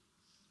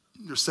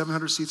 There's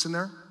 700 seats in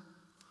there.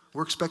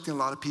 We're expecting a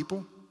lot of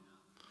people.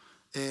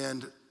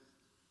 And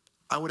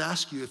I would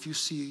ask you, if you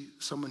see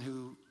someone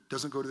who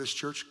doesn't go to this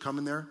church come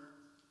in there,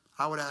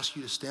 I would ask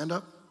you to stand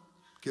up,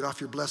 get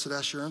off your blessed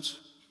assurance.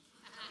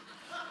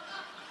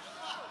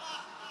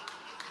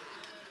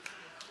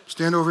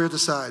 Stand over here at the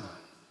side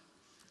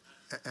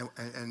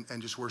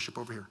and just worship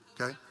over here,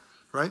 okay?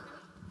 Right?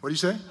 What do you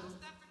say?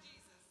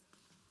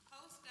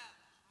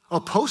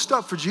 Post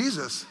up for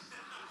Jesus.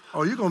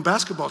 Oh, you're going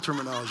basketball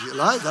terminology.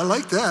 I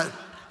like that.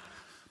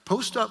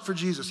 Post up for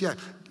Jesus. Yeah,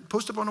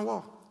 post up on the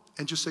wall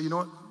and just say, you know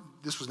what?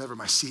 This was never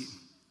my seat.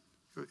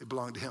 It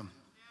belonged to him.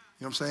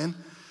 You know what I'm saying?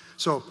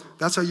 So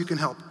that's how you can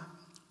help.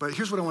 But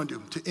here's what I want to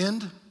do. To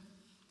end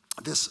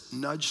this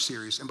nudge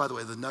series, and by the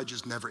way, the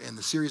nudges never end.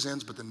 The series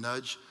ends, but the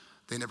nudge,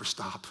 they never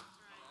stop.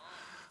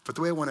 But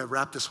the way I want to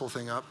wrap this whole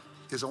thing up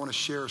is I want to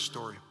share a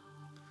story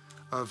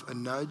of a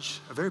nudge,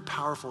 a very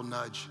powerful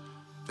nudge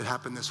that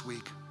happened this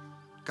week.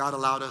 God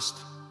allowed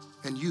us,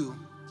 and you,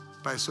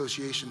 by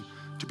association,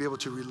 to be able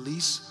to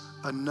release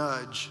a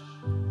nudge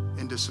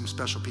into some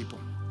special people.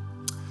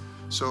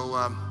 So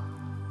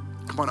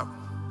come on up.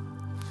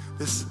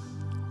 I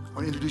want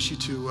to introduce you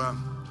to,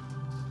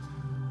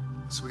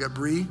 so we got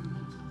Bree.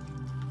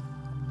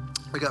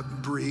 We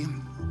got Bree.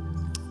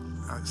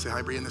 Say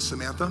hi, Bree, and this is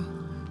Samantha,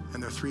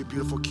 and their 3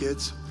 beautiful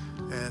kids.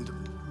 And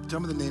tell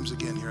me the names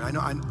again here. I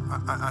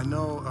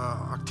know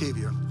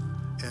Octavia,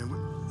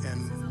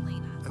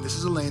 and this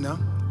is Elena.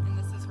 And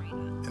this is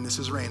Raina. And this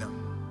is Raina.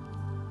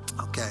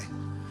 Okay.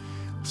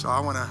 So I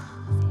want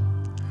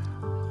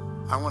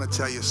to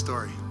tell you a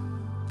story.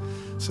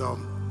 So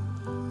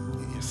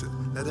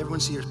let everyone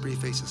see your pretty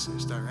faces.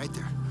 Start right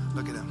there.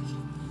 Look at them.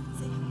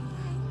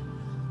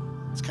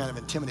 It's kind of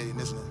intimidating,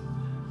 isn't it?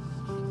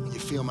 You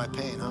feel my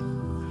pain, huh?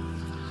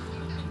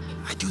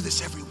 I do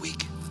this every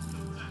week.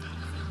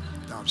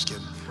 No, I'm just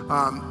kidding.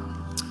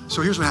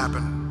 So here's what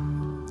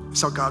happened.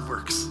 It's how God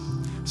works.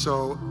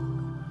 So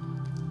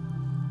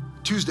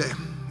Tuesday,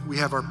 we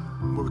have what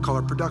we call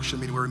our production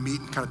meeting, where we meet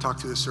and kind of talk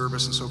through the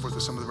service and so forth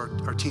with some of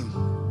our team.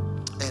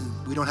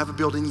 And we don't have a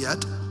building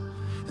yet,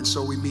 and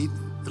so we meet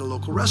at a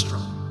local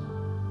restaurant.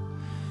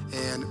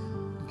 And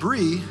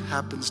Bree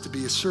happens to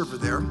be a server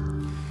there,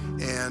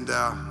 and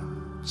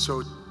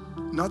so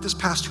not this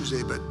past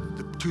Tuesday, but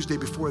the Tuesday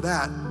before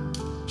that,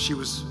 she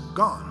was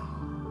gone.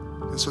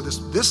 And so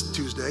this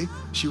Tuesday,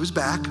 she was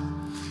back,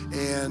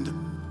 and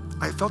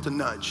I felt a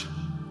nudge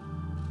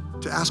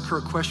to ask her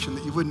a question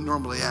that you wouldn't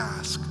normally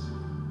ask.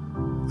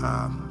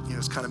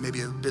 It's kind of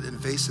maybe a bit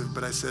invasive,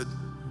 but I said,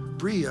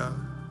 Bree,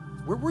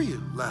 where were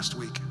you last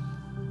week?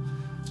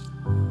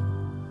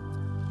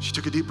 She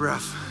took a deep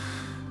breath,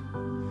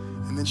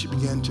 and then she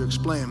began to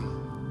explain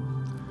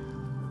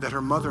that her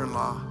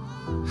mother-in-law,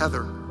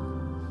 Heather,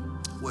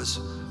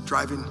 was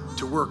driving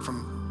to work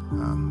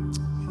from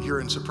here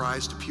in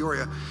Surprise to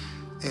Peoria,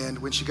 and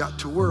when she got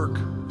to work,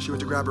 she went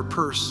to grab her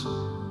purse,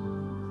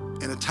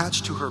 and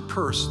attached to her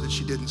purse that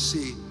she didn't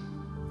see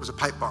was a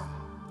pipe bomb.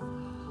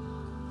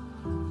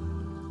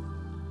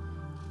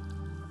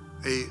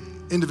 A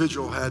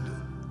individual had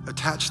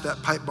attached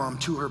that pipe bomb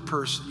to her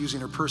purse,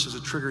 using her purse as a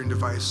triggering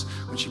device.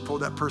 When she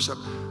pulled that purse up,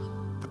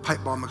 the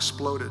pipe bomb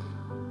exploded.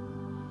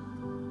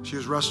 She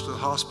was rushed to the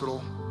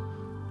hospital.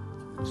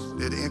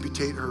 They had to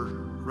amputate her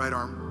right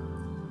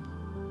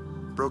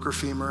arm, broke her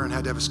femur, and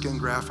had to have a skin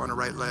graft on her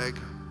right leg,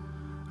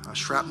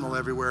 shrapnel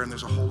everywhere, and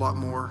there's a whole lot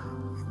more,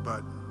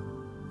 but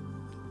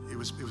it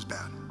was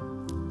bad.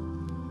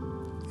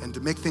 And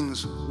to make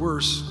things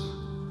worse,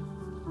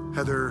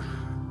 Heather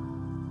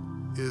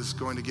is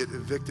going to get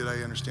evicted,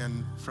 I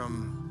understand,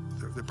 from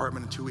the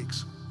apartment in 2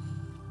 weeks.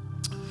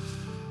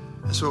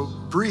 And so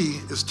Bree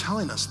is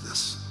telling us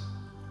this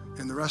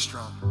in the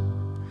restaurant.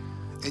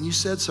 And you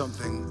said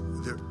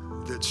something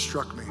that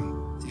struck me.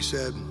 You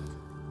said,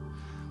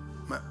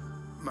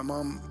 my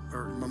mom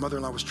or my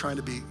mother-in-law was trying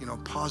to be,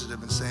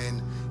 positive and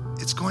saying,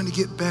 it's going to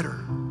get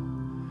better.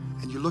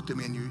 And you looked at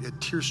me and you had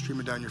tears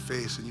streaming down your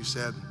face, and you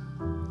said,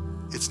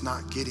 it's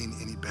not getting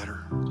any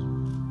better.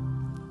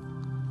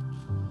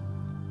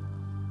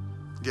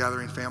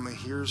 Gathering family,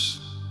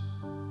 here's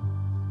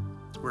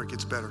where it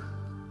gets better,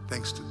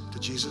 thanks to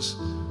Jesus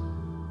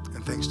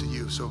and thanks to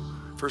you. So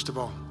first of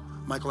all,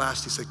 Michael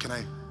asked, he said, can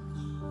I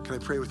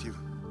pray with you?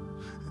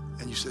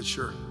 And you said,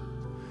 sure.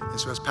 And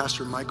so as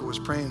Pastor Michael was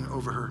praying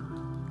over her,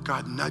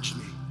 God nudged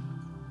me.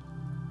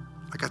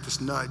 I got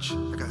this nudge.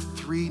 I got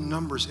 3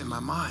 numbers in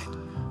my mind.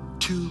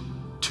 2,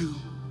 2,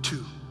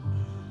 2.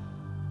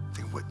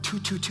 Thinking, what, 2,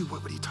 2, 2?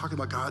 What are you talking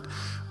about, God?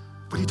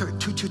 What are you talking,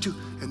 2, 2, 2?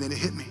 And then it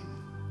hit me.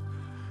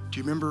 Do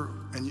you remember,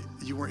 and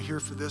you weren't here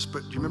for this,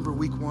 but do you remember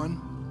week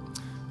 1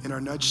 in our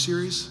nudge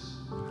series?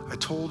 I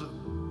told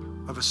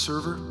of a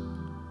server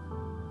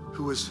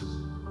who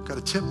got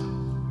a tip.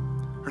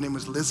 Her name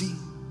was Lizzie.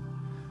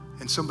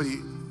 And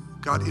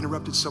God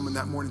interrupted someone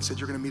that morning and said,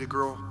 you're gonna meet a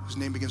girl whose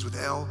name begins with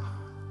L,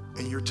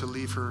 and you're to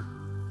leave her,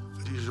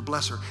 you're to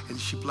bless her. And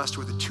she blessed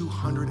her with a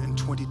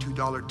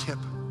 $222 tip.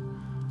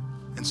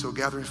 And so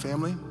Gathering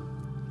Family,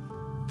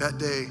 that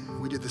day,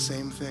 we did the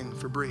same thing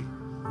for Bree.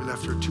 We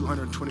left her a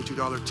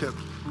 $222 tip.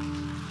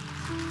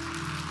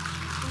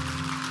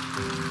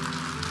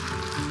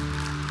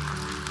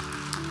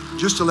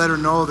 Just to let her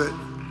know that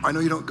I know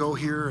you don't go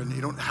here and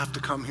you don't have to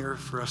come here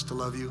for us to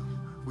love you.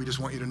 We just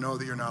want you to know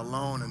that you're not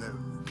alone and that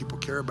people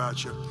care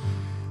about you.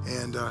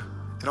 And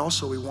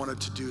also we wanted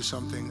to do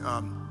something.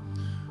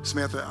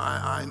 Samantha,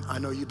 I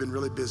know you've been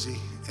really busy,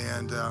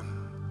 and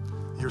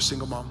you're a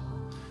single mom.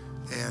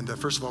 And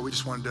first of all, we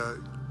just wanted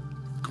to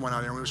come on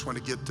out here and we just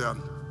wanted to get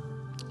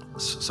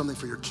something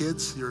for your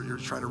kids. You're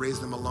trying to raise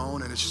them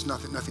alone, and it's just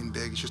nothing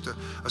big. It's just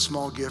a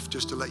small gift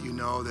just to let you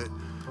know that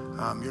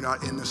you're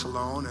not in this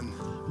alone. And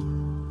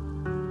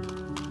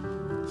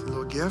it's a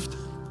little gift.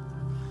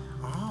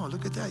 Oh,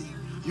 look at that.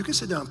 You can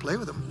sit down and play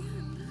with them.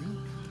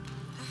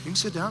 You can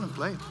sit down and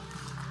play.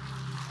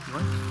 You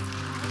want?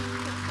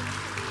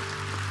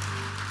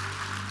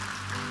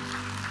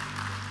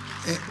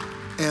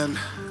 And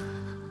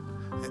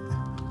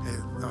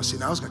Now, see,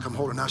 now I was gonna come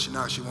hold her. Now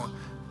she won't.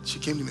 She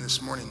came to me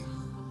this morning,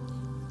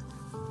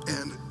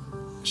 and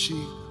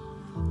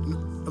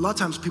a lot of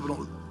times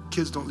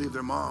kids don't leave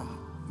their mom,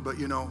 but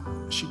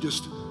she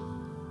just,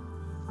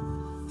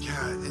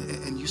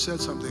 and you said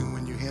something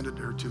when you handed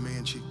her to me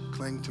and she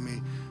clung to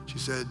me. She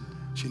said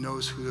she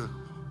knows who to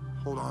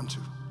hold on to.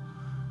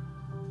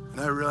 And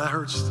that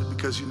hurts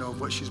because,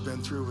 of what she's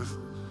been through with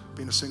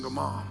being a single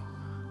mom.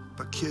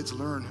 But kids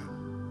learn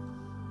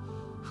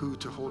who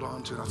to hold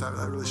on to. And I thought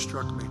that really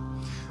struck me.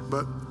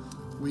 But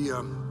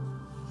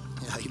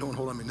you don't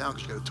hold on me now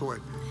because you got a toy.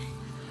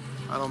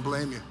 I don't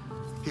blame you.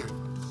 Here.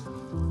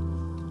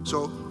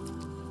 So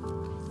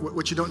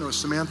what you don't know is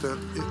Samantha's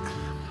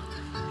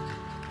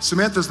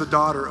the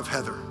daughter of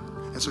Heather.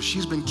 And so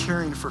she's been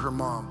caring for her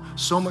mom,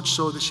 so much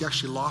so that she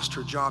actually lost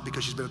her job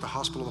because she's been at the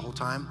hospital the whole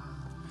time.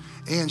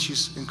 And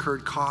she's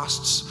incurred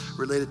costs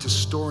related to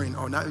storing.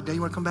 Oh, now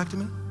you want to come back to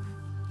me?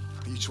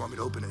 You just want me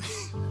to open it.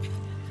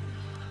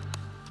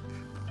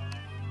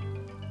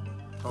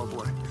 Oh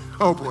boy.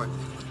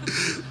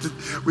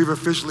 We're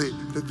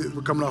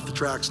coming off the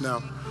tracks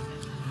now.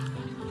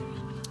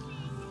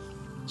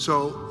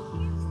 So,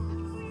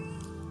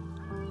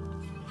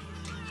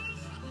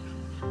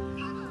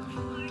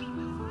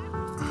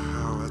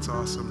 that's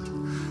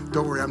awesome.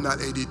 Don't worry, I'm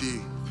not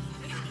ADD.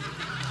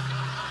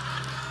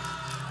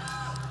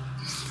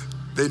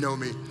 They know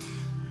me.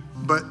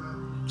 But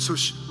so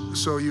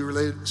you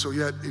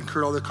had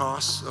incurred all the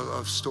costs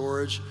of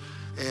storage,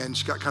 and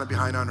she got kind of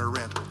behind on her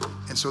rent.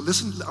 And so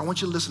I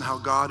want you to listen how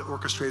God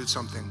orchestrated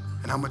something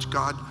and how much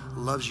God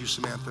loves you,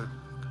 Samantha,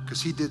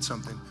 because he did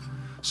something.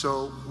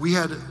 So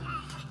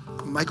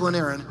Michael and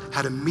Aaron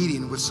had a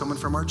meeting with someone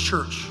from our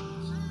church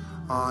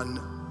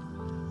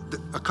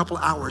a couple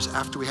hours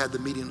after we had the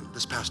meeting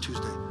this past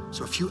Tuesday.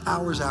 So a few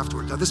hours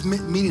afterward. Now this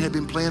meeting had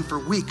been planned for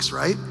weeks,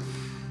 right?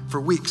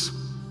 For weeks.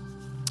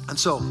 And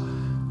so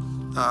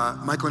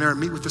Michael and Aaron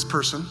meet with this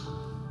person,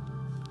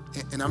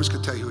 and I'm just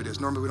gonna tell you who it is.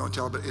 Normally we don't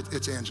tell, but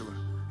it's Angela.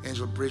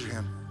 Angela, raise your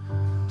hand.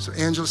 So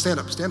Angela, stand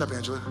up,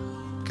 Angela,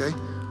 okay?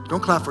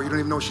 Don't clap for her, you don't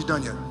even know what she's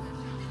done yet.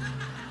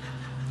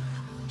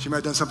 She might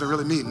have done something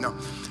really mean, no.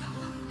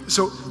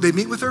 So they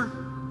meet with her,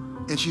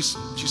 and she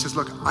says,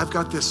 look, I've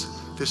got this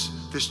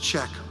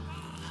check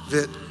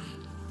that,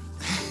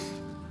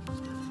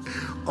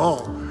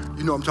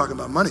 I'm talking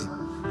about money.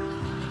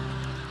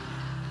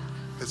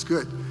 That's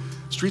good,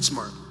 street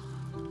smart.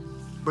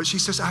 But she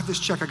says, I have this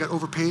check, I got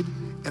overpaid,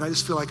 and I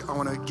just feel like I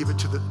want to give it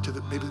to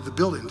maybe the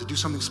building to do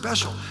something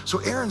special. So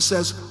Aaron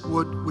says,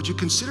 would you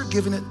consider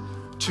giving it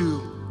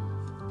to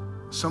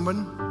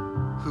someone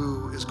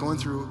who is going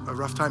through a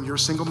rough time? You're a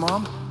single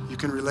mom, you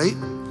can relate,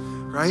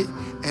 right?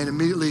 And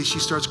immediately she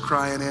starts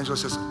crying. Angela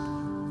says,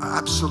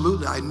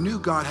 absolutely, I knew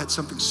God had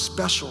something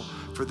special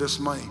for this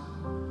money.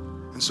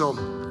 And so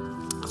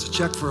it's a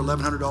check for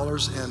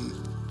 $1,100 and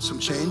some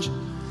change.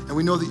 And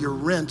we know that your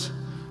rent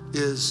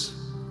is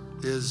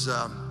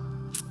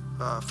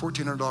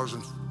 $1,400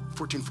 and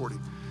 $1,440.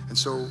 And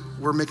so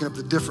we're making up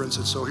the difference.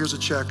 And so here's a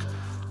check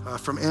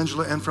from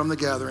Angela and from the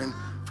gathering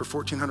for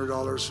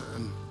 $1,400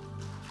 and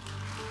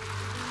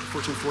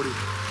 $1,440,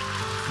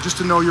 just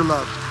to know you're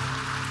loved.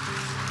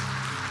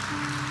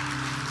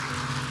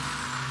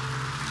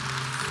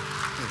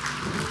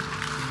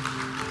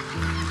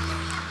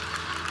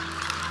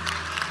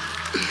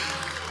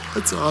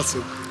 That's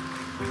awesome.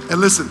 And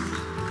listen,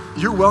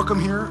 you're welcome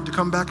here to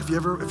come back if you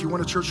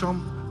want a church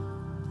home.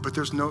 But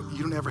you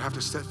don't ever have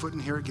to step foot in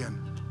here again,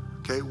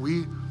 okay?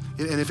 And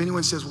if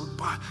anyone says,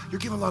 well, you're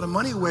giving a lot of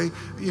money away,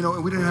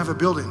 and we didn't have a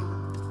building.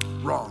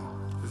 Wrong.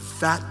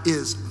 That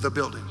is the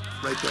building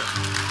right there.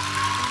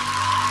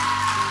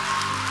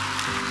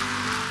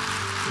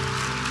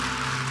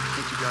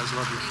 Thank you guys,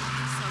 love you.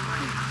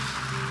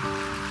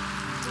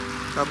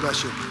 God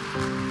bless you.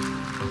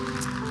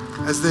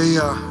 As they,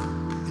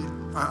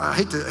 I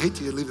hate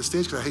to leave the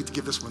stage because I hate to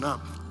give this one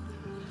up.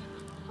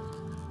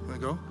 Want to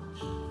go?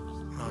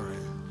 All right.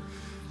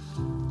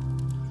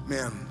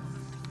 Man,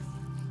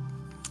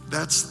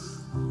 that's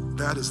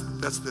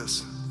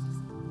this.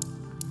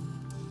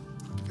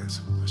 You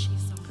guys, you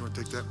want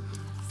to take that?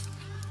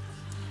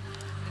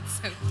 It's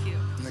so cute.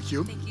 Isn't that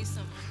cute? Thank you so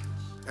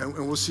much.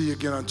 And we'll see you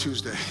again on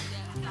Tuesday.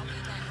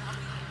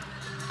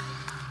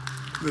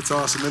 That's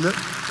awesome, isn't it?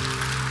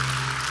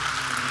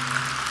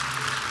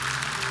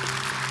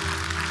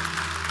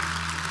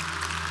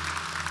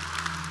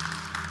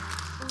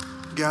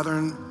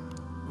 Gathering,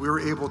 we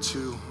were able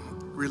to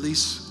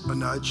release a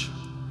nudge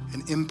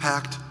and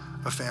impact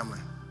a family.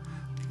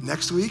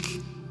 Next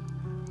week,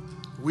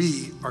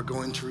 we are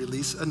going to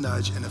release a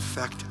nudge and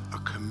affect a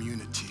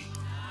community.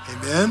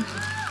 Amen?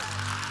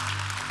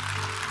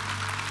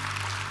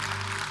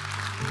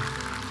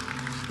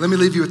 Let me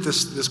leave you with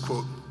this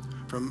quote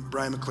from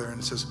Brian McLaren.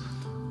 It says,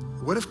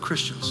 what if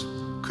Christians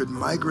could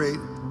migrate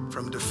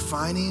from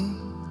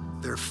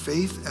defining their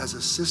faith as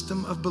a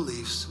system of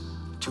beliefs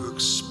to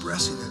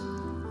expressing it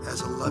as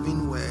a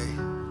loving way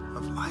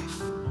of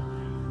life?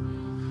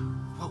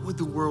 What would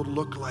the world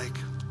look like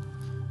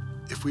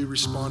if we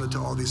responded to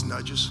all these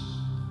nudges?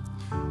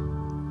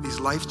 these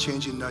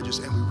life-changing nudges,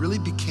 and we really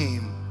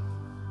became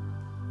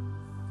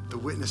the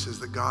witnesses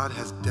that God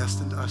has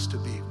destined us to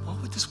be, what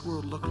would this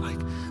world look like?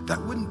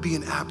 That wouldn't be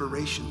an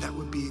aberration. That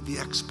would be the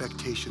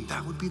expectation.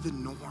 That would be the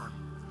norm.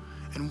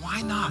 And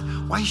why not?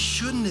 Why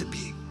shouldn't it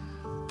be?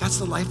 That's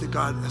the life that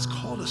God has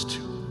called us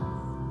to.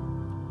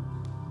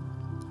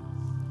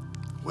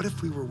 What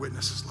if we were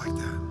witnesses like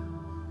that?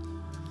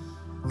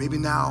 Maybe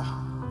now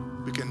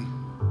we can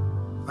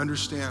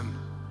understand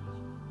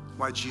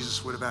why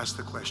Jesus would have asked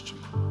the question,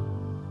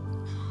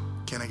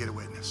 can I get a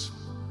witness?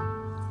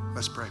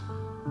 Let's pray.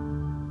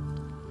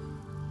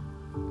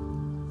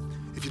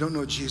 If you don't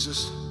know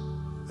Jesus,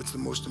 that's the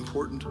most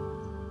important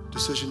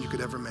decision you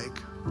could ever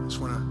make. I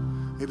just want to,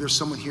 maybe there's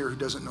someone here who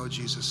doesn't know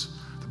Jesus.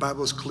 The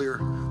Bible is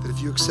clear that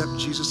if you accept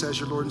Jesus as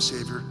your Lord and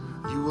Savior,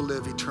 you will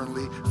live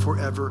eternally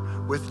forever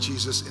with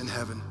Jesus in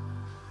heaven.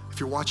 If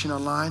you're watching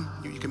online,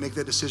 you can make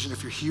that decision.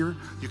 If you're here,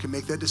 you can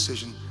make that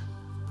decision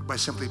by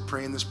simply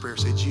praying this prayer.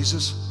 Say,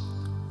 Jesus,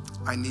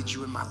 I need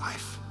you in my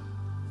life.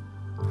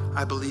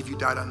 I believe you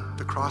died on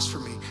the cross for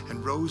me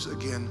and rose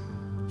again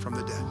from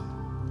the dead.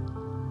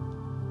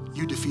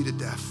 You defeated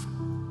death,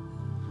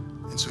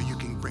 and so you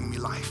can bring me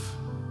life.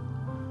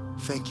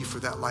 Thank you for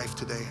that life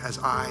today as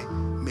I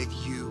make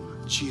you,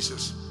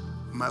 Jesus,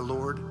 my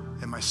Lord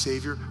and my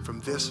Savior. From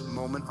this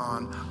moment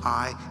on,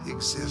 I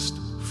exist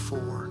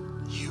for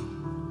you.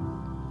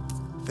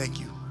 Thank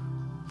you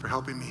for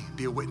helping me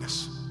be a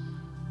witness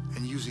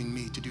and using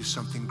me to do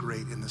something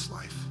great in this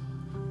life.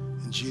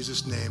 In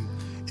Jesus' name,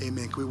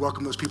 amen. Can we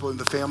welcome those people in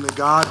the family of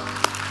God?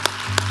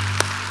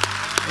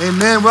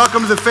 Amen.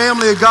 Welcome to the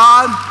family of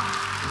God.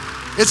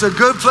 It's a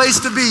good place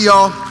to be,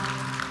 y'all.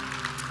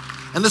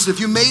 And listen, if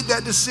you made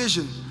that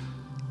decision,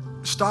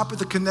 stop at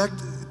the Connect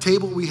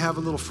table. We have a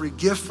little free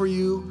gift for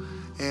you.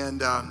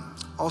 And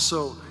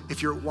also,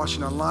 if you're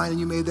watching online and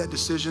you made that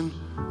decision,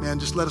 man,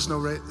 just let us know,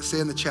 right? Say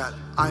in the chat,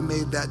 I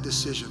made that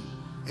decision.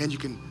 And you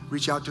can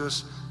reach out to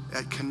us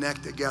at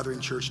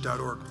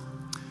connect@gatheringchurch.org.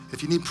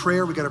 If you need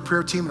prayer, we got a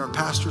prayer team and our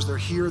pastors, they're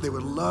here. They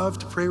would love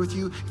to pray with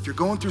you. If you're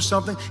going through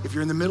something, if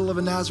you're in the middle of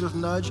a Nazareth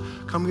nudge,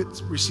 come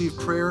receive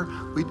prayer.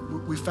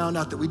 We found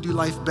out that we do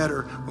life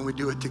better when we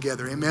do it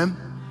together. Amen?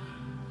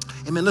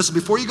 Amen. Listen,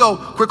 before you go,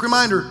 quick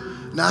reminder,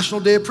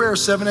 National Day of Prayer,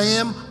 7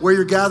 a.m. Wear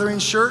your gathering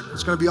shirt.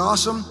 It's going to be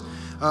awesome.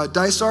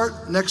 Dice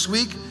Art next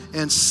week.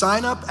 And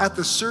sign up at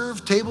the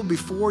serve table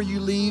before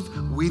you leave.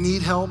 We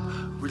need help.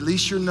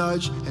 Release your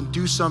nudge and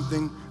do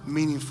something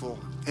meaningful.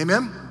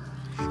 Amen?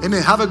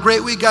 Amen. Have a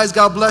great week, guys.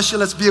 God bless you.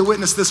 Let's be a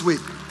witness this week.